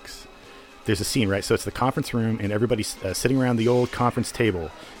 1976. There's a scene, right? So it's the conference room, and everybody's sitting around the old conference table,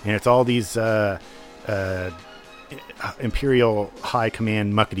 and it's all these Imperial High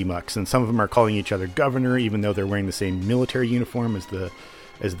Command muckety mucks, and some of them are calling each other governor, even though they're wearing the same military uniform as the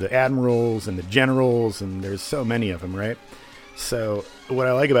admirals and the generals, and there's so many of them, right? So what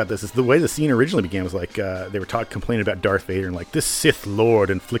I like about this is the way the scene originally began was like they were complaining about Darth Vader and like this Sith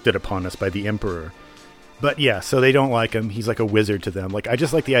Lord inflicted upon us by the Emperor. But yeah, so they don't like him. He's like a wizard to them. Like I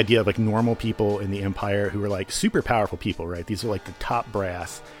just like the idea of like normal people in the Empire who are like super powerful people, right? These are like the top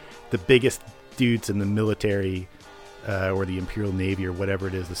brass, the biggest dudes in the military or the Imperial Navy or whatever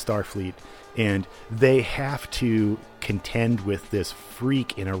it is, the Starfleet. And they have to contend with this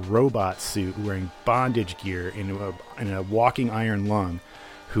freak in a robot suit wearing bondage gear in a walking iron lung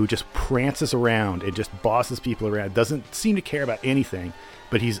who just prances around and just bosses people around, doesn't seem to care about anything,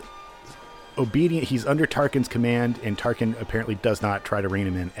 but he's obedient. He's under Tarkin's command, and Tarkin apparently does not try to rein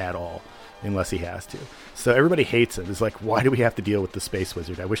him in at all unless he has to. So everybody hates him. It's like, why do we have to deal with the Space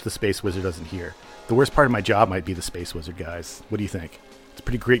Wizard? I wish the Space Wizard wasn't here. The worst part of my job might be the Space Wizard, guys. What do you think? It's a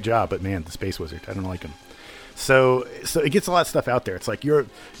pretty great job, but man, the Space Wizard, I don't like him. So it gets a lot of stuff out there. It's like your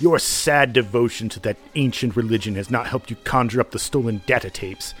sad devotion to that ancient religion has not helped you conjure up the stolen data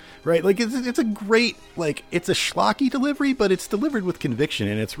tapes, right? Like it's a great, like it's a schlocky delivery, but it's delivered with conviction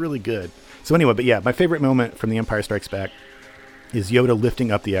and it's really good. So anyway, but yeah, my favorite moment from The Empire Strikes Back is Yoda lifting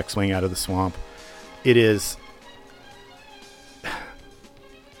up the X-Wing out of the swamp. It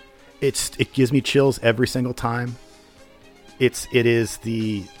gives me chills every single time. It is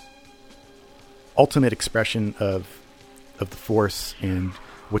the ultimate expression of the Force, and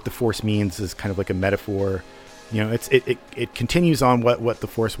what the Force means is kind of like a metaphor. You know, it continues on what the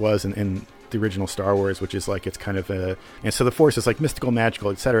Force was in the original Star Wars, which is like it's kind of and so the Force is like mystical, magical,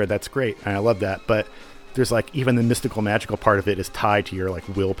 etc. That's great, and I love that. But there's like even the mystical, magical part of it is tied to your like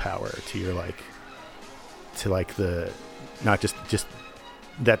willpower, to your like the not just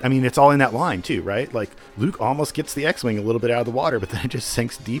that. I mean, it's all in that line too, right? Like Luke almost gets the X-Wing a little bit out of the water, but then it just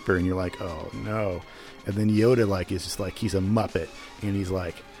sinks deeper, and you're like, oh no. And then Yoda like is just like he's a Muppet, and he's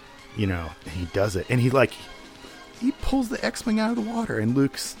like, you know, he does it, and he pulls the X-Wing out of the water, and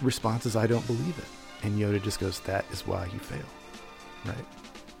Luke's response is, I don't believe it. And Yoda just goes, that is why you fail. Right?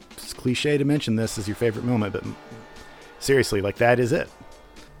 It's cliche to mention this as your favorite moment, but seriously, like that is it.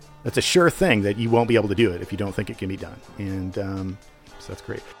 That's a sure thing that you won't be able to do it if you don't think it can be done. And so that's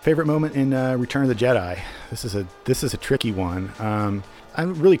great. Favorite moment in Return of the Jedi. This is a tricky one. I'm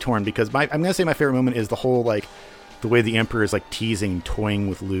really torn because I'm going to say my favorite moment is the whole, like, the way the Emperor is like teasing, toying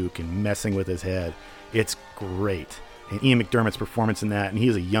with Luke and messing with his head. It's great. And Ian McDermott's performance in that, and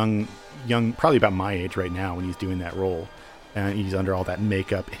he's a young, probably about my age right now when he's doing that role. And he's under all that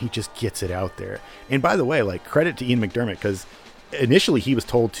makeup, and he just gets it out there. And by the way, like, credit to Ian McDermott, because initially he was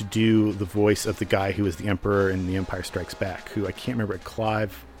told to do the voice of the guy who was the Emperor in The Empire Strikes Back, who I can't remember,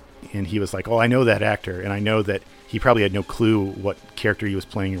 Clive. And he was like, oh, I know that actor, and I know that he probably had no clue what character he was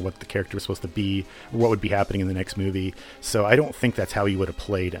playing or what the character was supposed to be or what would be happening in the next movie. So I don't think that's how he would have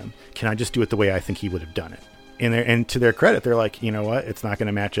played him. Can I just do it the way I think he would have done it? And to their credit, they're like, you know what? It's not going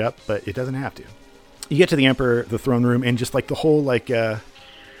to match up, but it doesn't have to. You get to the Emperor, the throne room, and just like the whole, like, where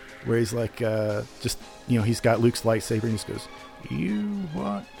he's like, just, you know, he's got Luke's lightsaber and he just goes, you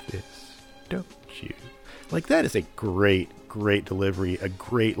want this, don't you? Like, that is a great delivery, a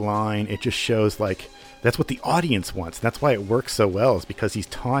great line. It just shows, like, that's what the audience wants. That's why it works so well, is because he's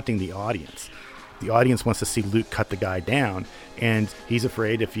taunting the audience. The audience wants to see Luke cut the guy down, and he's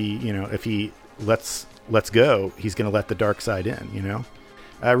afraid if he lets go, he's going to let the dark side in, you know?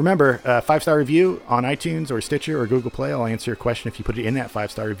 Remember, 5-star review on iTunes or Stitcher or Google Play. I'll answer your question if you put it in that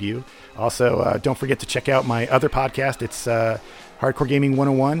 5-star review. Also, don't forget to check out my other podcast. It's Hardcore Gaming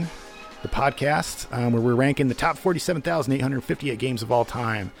 101. the podcast, where we're ranking the top 47,858 games of all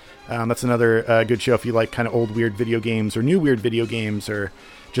time. That's another good show if you like kind of old weird video games or new weird video games, or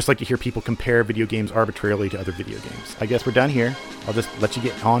just like to hear people compare video games arbitrarily to other video games. I guess we're done here. I'll just let you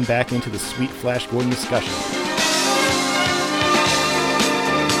get on back into the sweet Flash Gordon discussion.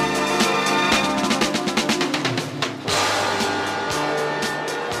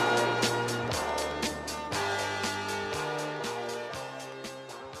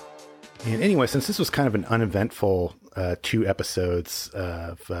 And anyway, since this was kind of an uneventful 2 episodes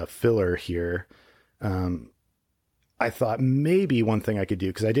of filler here, I thought maybe one thing I could do,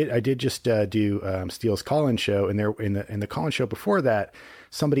 because I did just do Steele's call-in show, and there in the call-in show before that,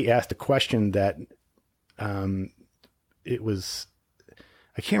 somebody asked a question that it was,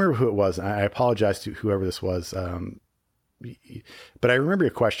 I can't remember who it was. I apologize to whoever this was, but I remember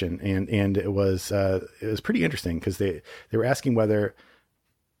your question, and it was pretty interesting, because they were asking whether,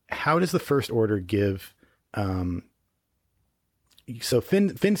 how does the First Order give? So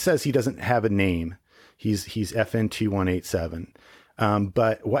Finn says he doesn't have a name. He's FN 2187.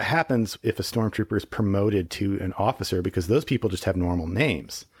 But what happens if a stormtrooper is promoted to an officer? Because those people just have normal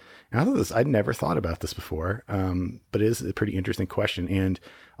names. And I thought I'd never thought about this before. But it is a pretty interesting question. And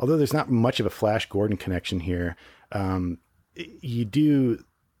although there's not much of a Flash Gordon connection here, there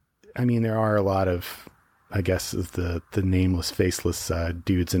are a lot of, I guess, the nameless, faceless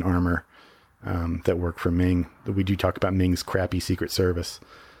dudes in armor that work for Ming. We do talk about Ming's crappy Secret Service.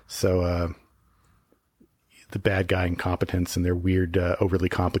 So the bad guy incompetence and their weird, overly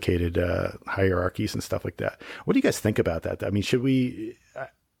complicated hierarchies and stuff like that. What do you guys think about that? I mean, should we?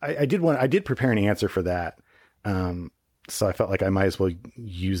 I did prepare an answer for that, so I felt like I might as well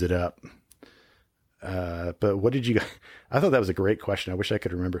use it up. But what did you? I thought that was a great question. I wish I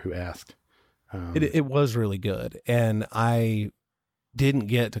could remember who asked. It was really good, and I didn't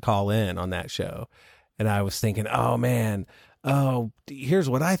get to call in on that show, and I was thinking, oh man, here's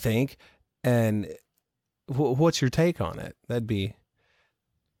what I think, and what's your take on it? That'd be.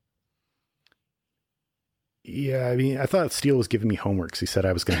 Yeah, I mean, I thought Steele was giving me homework, so he said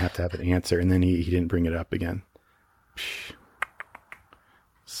I was going to have an answer, and then he didn't bring it up again.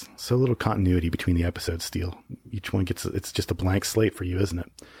 So little continuity between the episodes, Steele. Each one it's just a blank slate for you, isn't it?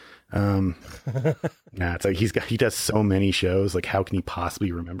 It's like he does so many shows. Like, how can he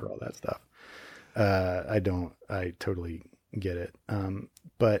possibly remember all that stuff? I totally get it.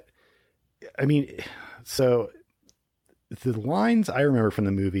 But I mean, so the lines I remember from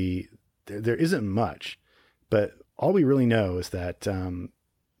the movie, there isn't much, but all we really know is that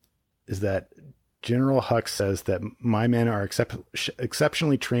General Hux says that my men are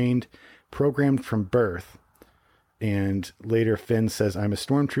exceptionally trained, programmed from birth. And later Finn says, I'm a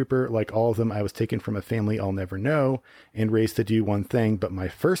stormtrooper. Like all of them, I was taken from a family I'll never know and raised to do one thing. But my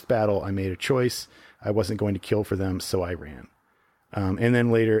first battle, I made a choice. I wasn't going to kill for them, so I ran. And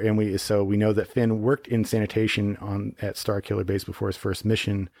then later, we know that Finn worked in sanitation at Starkiller Base before his first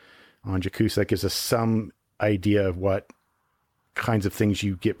mission on Jakku. So that gives us some idea of what kinds of things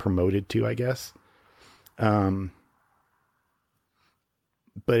you get promoted to, I guess.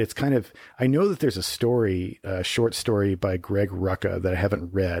 But it's kind of, I know that there's a short story by Greg Rucka that I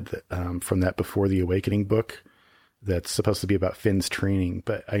haven't read, from that Before the Awakening book that's supposed to be about Finn's training.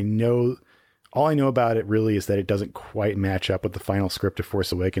 But all I know about it really is that it doesn't quite match up with the final script of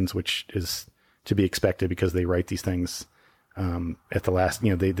Force Awakens, which is to be expected because they write these things, at the last,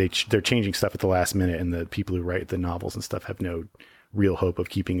 they're changing stuff at the last minute, and the people who write the novels and stuff have no real hope of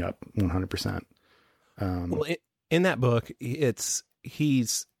keeping up 100%. Well, in that book,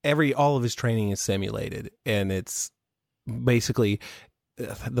 all of his training is simulated, and it's basically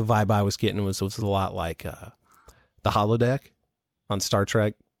the vibe I was getting was a lot like the holodeck on Star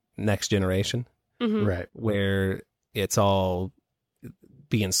Trek Next Generation, Mm-hmm. Right? where it's all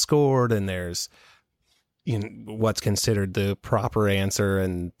being scored, and there's what's considered the proper answer,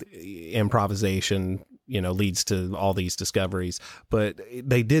 and improvisation leads to all these discoveries. But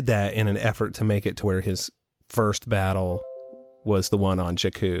they did that in an effort to make it to where his first battle was the one on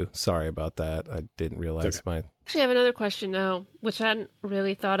Jakku. Sorry about that. I didn't realize Okay. Actually, I have another question now, which I hadn't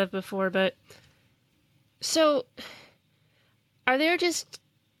really thought of before, but so are there just,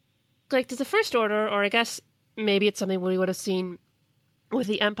 like, does the First Order, or I guess maybe it's something we would have seen with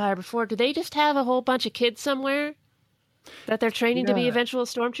the Empire before, do they just have a whole bunch of kids somewhere that they're training to be eventual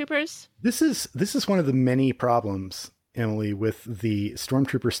stormtroopers? This is one of the many problems, Emily, with the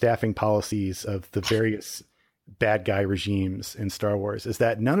stormtrooper staffing policies of the various bad guy regimes in Star Wars, is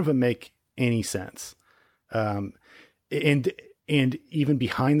that none of them make any sense. And And even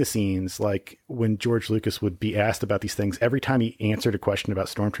behind the scenes, like when George Lucas would be asked about these things, every time he answered a question about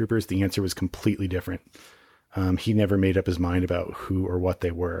stormtroopers, the answer was completely different. He never made up his mind about who or what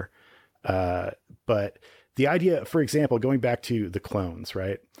they were. But the idea, for example, going back to the clones,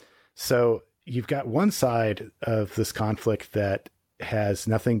 right? So you've got one side of this conflict that has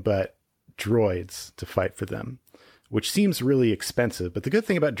nothing but droids to fight for them, which seems really expensive. But the good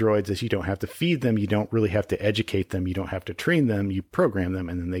thing about droids is you don't have to feed them. You don't really have to educate them. You don't have to train them. You program them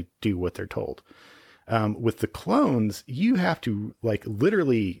and then they do what they're told. With the clones, you have to like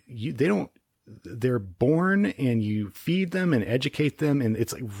literally, they're born and you feed them and educate them. And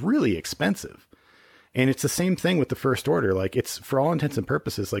it's like really expensive. And it's the same thing with the First Order. Like it's for all intents and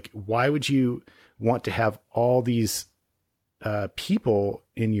purposes, like why would you want to have all these people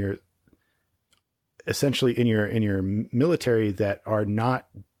in your, essentially in your military that are not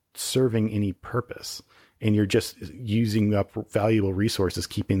serving any purpose, and you're just using up valuable resources,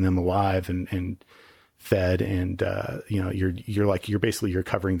 keeping them alive and fed. And, you're basically, you're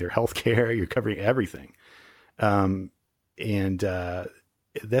covering their healthcare, you're covering everything.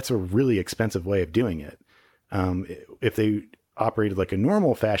 That's a really expensive way of doing it. If they operated like a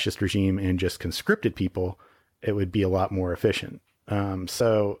normal fascist regime and just conscripted people, it would be a lot more efficient.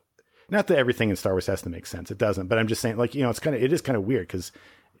 So not that everything in Star Wars has to make sense. It doesn't, but I'm just saying, like, it is kind of weird because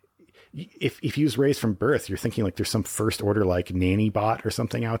if he was raised from birth, you're thinking like there's some First Order like nanny bot or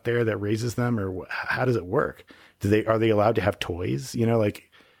something out there that raises them, or how does it work? Are they allowed to have toys?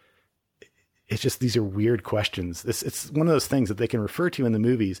 It's just, these are weird questions. It's one of those things that they can refer to in the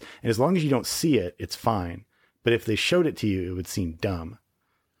movies, and as long as you don't see it, it's fine. But if they showed it to you, it would seem dumb.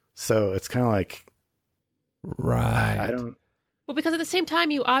 So it's kind of like, right. I don't. Well, because at the same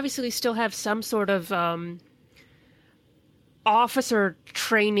time, you obviously still have some sort of officer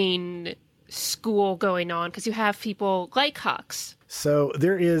training school going on, because you have people like Hux. So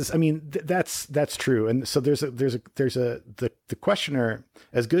there is, I mean, that's true. And so there's the questioner,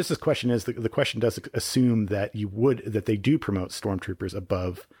 as good as this question is, the question does assume that they do promote stormtroopers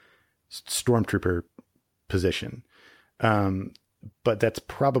above stormtrooper position. But that's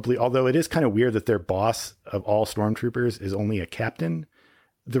probably, although it is kind of weird that their boss of all stormtroopers is only a captain,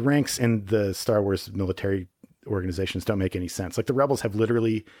 the ranks in the Star Wars military organizations don't make any sense. Like the Rebels have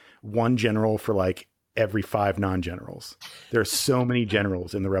literally one general for like every 5 non-generals. There are so many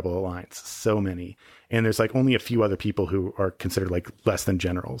generals in the Rebel Alliance, so many. And there's like only a few other people who are considered like less than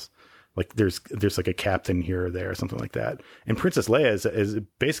generals. Like there's like a captain here or there or something like that. And Princess Leia is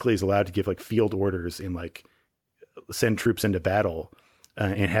basically allowed to give like field orders and like send troops into battle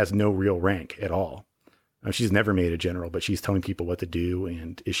and has no real rank at all. She's never made a general, but she's telling people what to do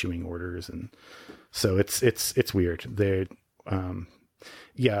and issuing orders. And so it's weird.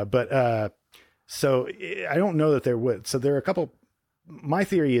 So I don't know that there would. So there are a couple. My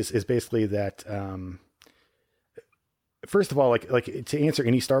theory is basically that, first of all, like to answer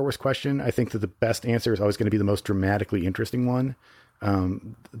any Star Wars question, I think that the best answer is always going to be the most dramatically interesting one.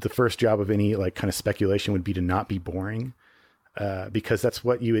 The first job of any like kind of speculation would be to not be boring, because that's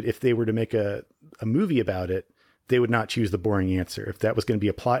what you would, if they were to make a movie about it, they would not choose the boring answer. If that was going to be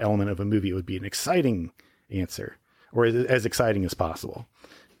a plot element of a movie, it would be an exciting answer, or as exciting as possible.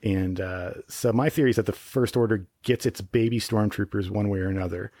 And so my theory is that the First Order gets its baby stormtroopers one way or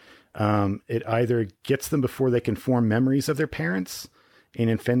another. It either gets them before they can form memories of their parents, and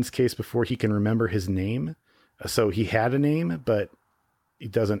in Finn's case, before he can remember his name. So he had a name, but he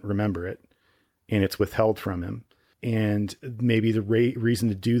doesn't remember it, and it's withheld from him. And maybe the reason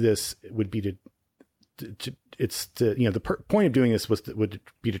to do this would be the point of doing this would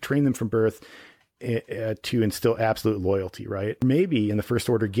be to train them from birth, to instill absolute loyalty, right? Maybe in the First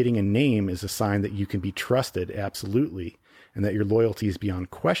Order, getting a name is a sign that you can be trusted absolutely, and that your loyalty is beyond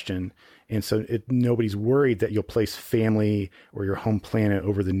question. And so nobody's worried that you'll place family or your home planet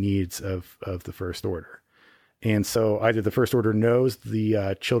over the needs of the First Order. And so either the First Order knows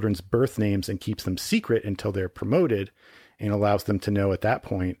the children's birth names and keeps them secret until they're promoted and allows them to know at that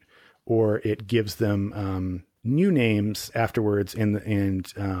point, or it gives them new names afterwards.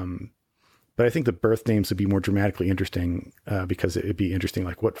 But I think the birth names would be more dramatically interesting, because it'd be interesting,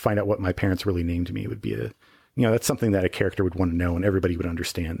 like find out what my parents really named me would be that's something that a character would want to know, and everybody would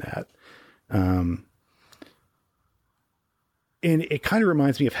understand that. And it kind of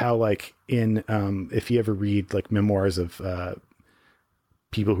reminds me of how, like in, if you ever read like memoirs of,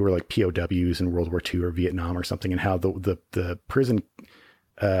 people who were like POWs in World War II or Vietnam or something, and how the prison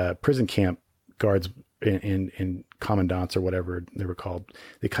camp guards and commandants or whatever they were called,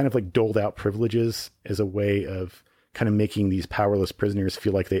 they kind of like doled out privileges as a way of kind of making these powerless prisoners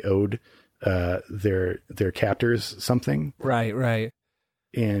feel like they owed their captors something. Right.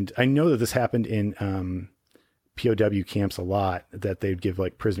 And I know that this happened in POW camps a lot, that they'd give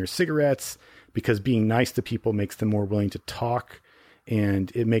like prisoners cigarettes because being nice to people makes them more willing to talk,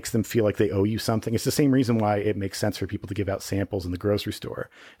 and it makes them feel like they owe you something. It's the same reason why it makes sense for people to give out samples in the grocery store.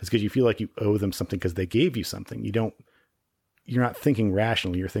 It's because you feel like you owe them something because they gave you something. You're not thinking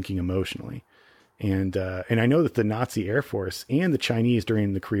rationally, you're thinking emotionally. And I know that the Nazi Air Force and the Chinese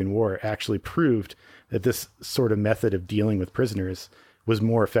during the Korean War actually proved that this sort of method of dealing with prisoners was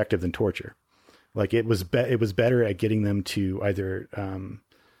more effective than torture. Like it was better at getting them to either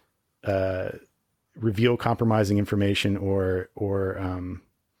reveal compromising information or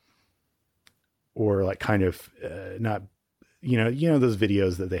like kind of not, those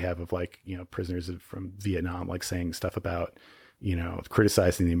videos that they have of like, prisoners from Vietnam, like saying stuff about,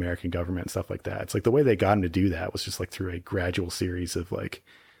 criticizing the American government and stuff like that. It's like the way they got them to do that was just like through a gradual series of like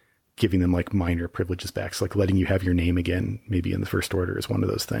giving them like minor privileges back. So like letting you have your name again, maybe in the First Order, is one of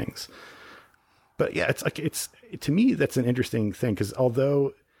those things. But yeah, to me, that's an interesting thing. Cause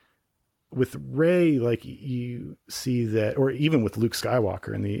although with Rey, like you see that, or even with Luke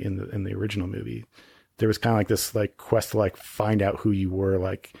Skywalker in the original movie, there was kind of like this like quest to like find out who you were,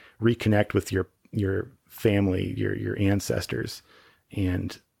 like reconnect with your family, your ancestors.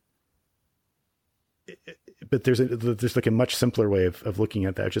 But there's like a much simpler way of looking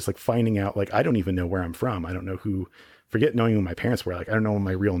at that. Just like finding out, like, I don't even know where I'm from. I don't know forget knowing who my parents were. Like, I don't know what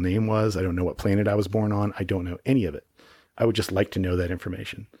my real name was. I don't know what planet I was born on. I don't know any of it. I would just like to know that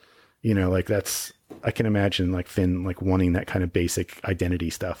information. Like I can imagine like Finn, like wanting that kind of basic identity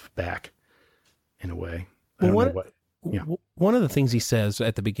stuff back in a way. One of the things he says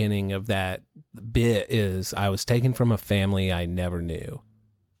at the beginning of that bit is, I was taken from a family I never knew,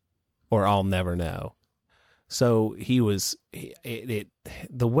 or I'll never know. So the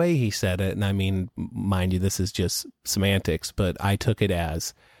way he said it, and I mean, mind you, this is just semantics, but I took it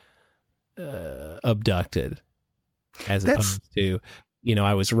as abducted, as opposed to,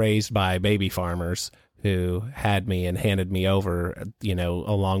 I was raised by baby farmers who had me and handed me over,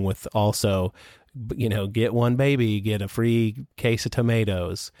 along with also, get one baby, get a free case of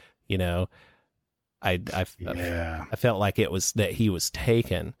tomatoes. I felt like it was that he was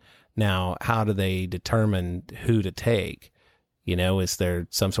taken. Now, how do they determine who to take? Is there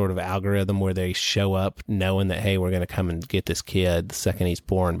some sort of algorithm where they show up knowing that, hey, we're going to come and get this kid the second he's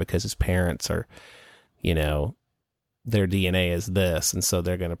born because his parents are, their DNA is this, and so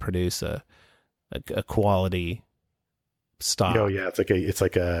they're going to produce a quality stock. Oh yeah, it's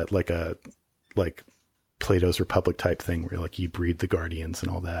like Plato's Republic type thing where like you breed the guardians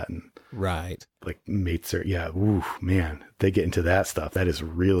and all that, and right, like mates are, yeah. Ooh, man, they get into that stuff. That is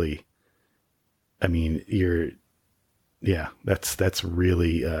really, I mean, that's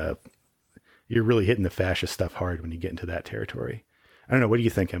really, you're really hitting the fascist stuff hard when you get into that territory. I don't know. What do you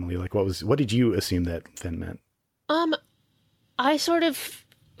think, Emily? Like, what did you assume that Finn meant? I sort of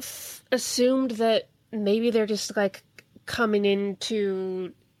assumed that maybe they're just like coming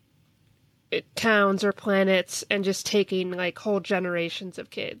into towns or planets and just taking like whole generations of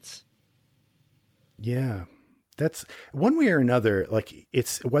kids. Yeah, that's one way or another. Like,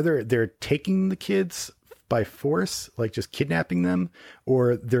 it's whether they're taking the kids by force, like just kidnapping them,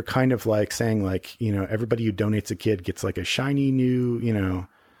 or they're kind of like saying like, everybody who donates a kid gets like a shiny new,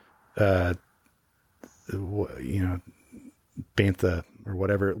 bantha or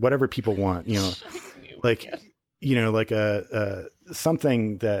whatever people want, like, like a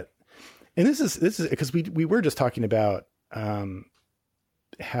something that. And this is because we were just talking about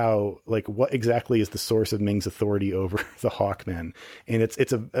how, like, what exactly is the source of Ming's authority over the Hawkmen, and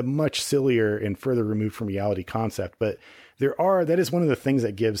it's a much sillier and further removed from reality concept. But that is one of the things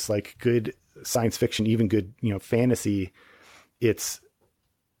that gives like good science fiction, even good fantasy, its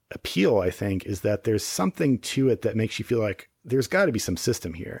appeal. I think is that there's something to it that makes you feel like there's got to be some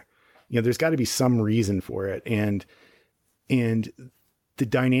system here. There's got to be some reason for it, and the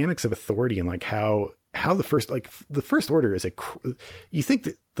dynamics of authority and like how the First Order is you think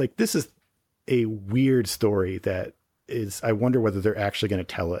that like this is a weird story that is, I wonder whether they're actually going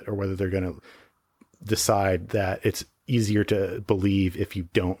to tell it or whether they're going to decide that it's easier to believe if you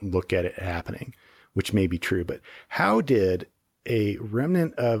don't look at it happening, which may be true. But how did a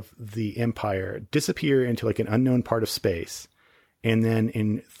remnant of the Empire disappear into like an unknown part of space, and then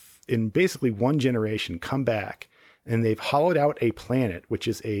in basically one generation come back, and they've hollowed out a planet, which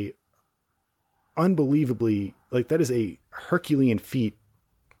is a unbelievably, like, that is a Herculean feat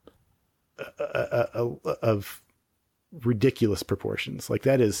of ridiculous proportions. Like,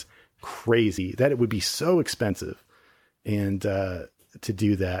 that is crazy. That it would be so expensive. And to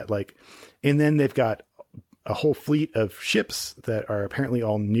do that. Like, and then they've got a whole fleet of ships that are apparently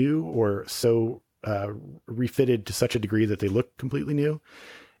all new or so refitted to such a degree that they look completely new.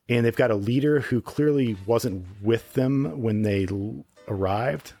 And they've got a leader who clearly wasn't with them when they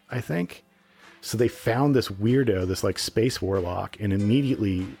arrived, I think. So they found this weirdo, this like space warlock, and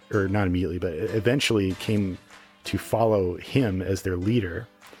immediately, or not immediately, but eventually came to follow him as their leader.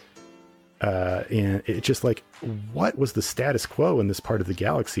 And it's just like, what was the status quo in this part of the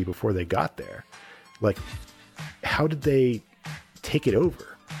galaxy before they got there? Like, how did they take it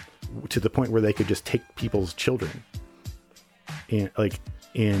over to the point where they could just take people's children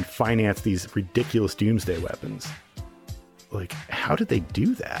and finance these ridiculous doomsday weapons? Like, how did they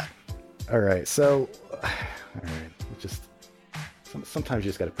do that? All right. So, just sometimes you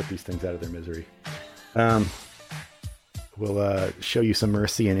just got to put these things out of their misery. We'll show you some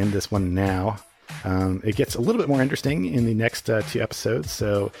mercy and end this one now. It gets a little bit more interesting in the next 2 episodes,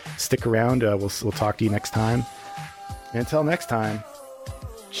 so stick around. We'll talk to you next time. And until next time,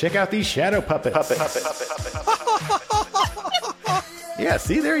 check out these shadow puppets. Yeah,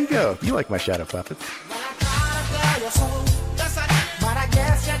 see, there you go. You like my shadow puppets. But I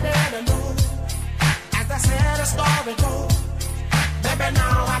guess you didn't know. As I said, the story goes. Baby,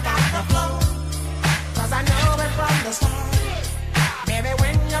 now I got the flow. 'Cause I know it from the start.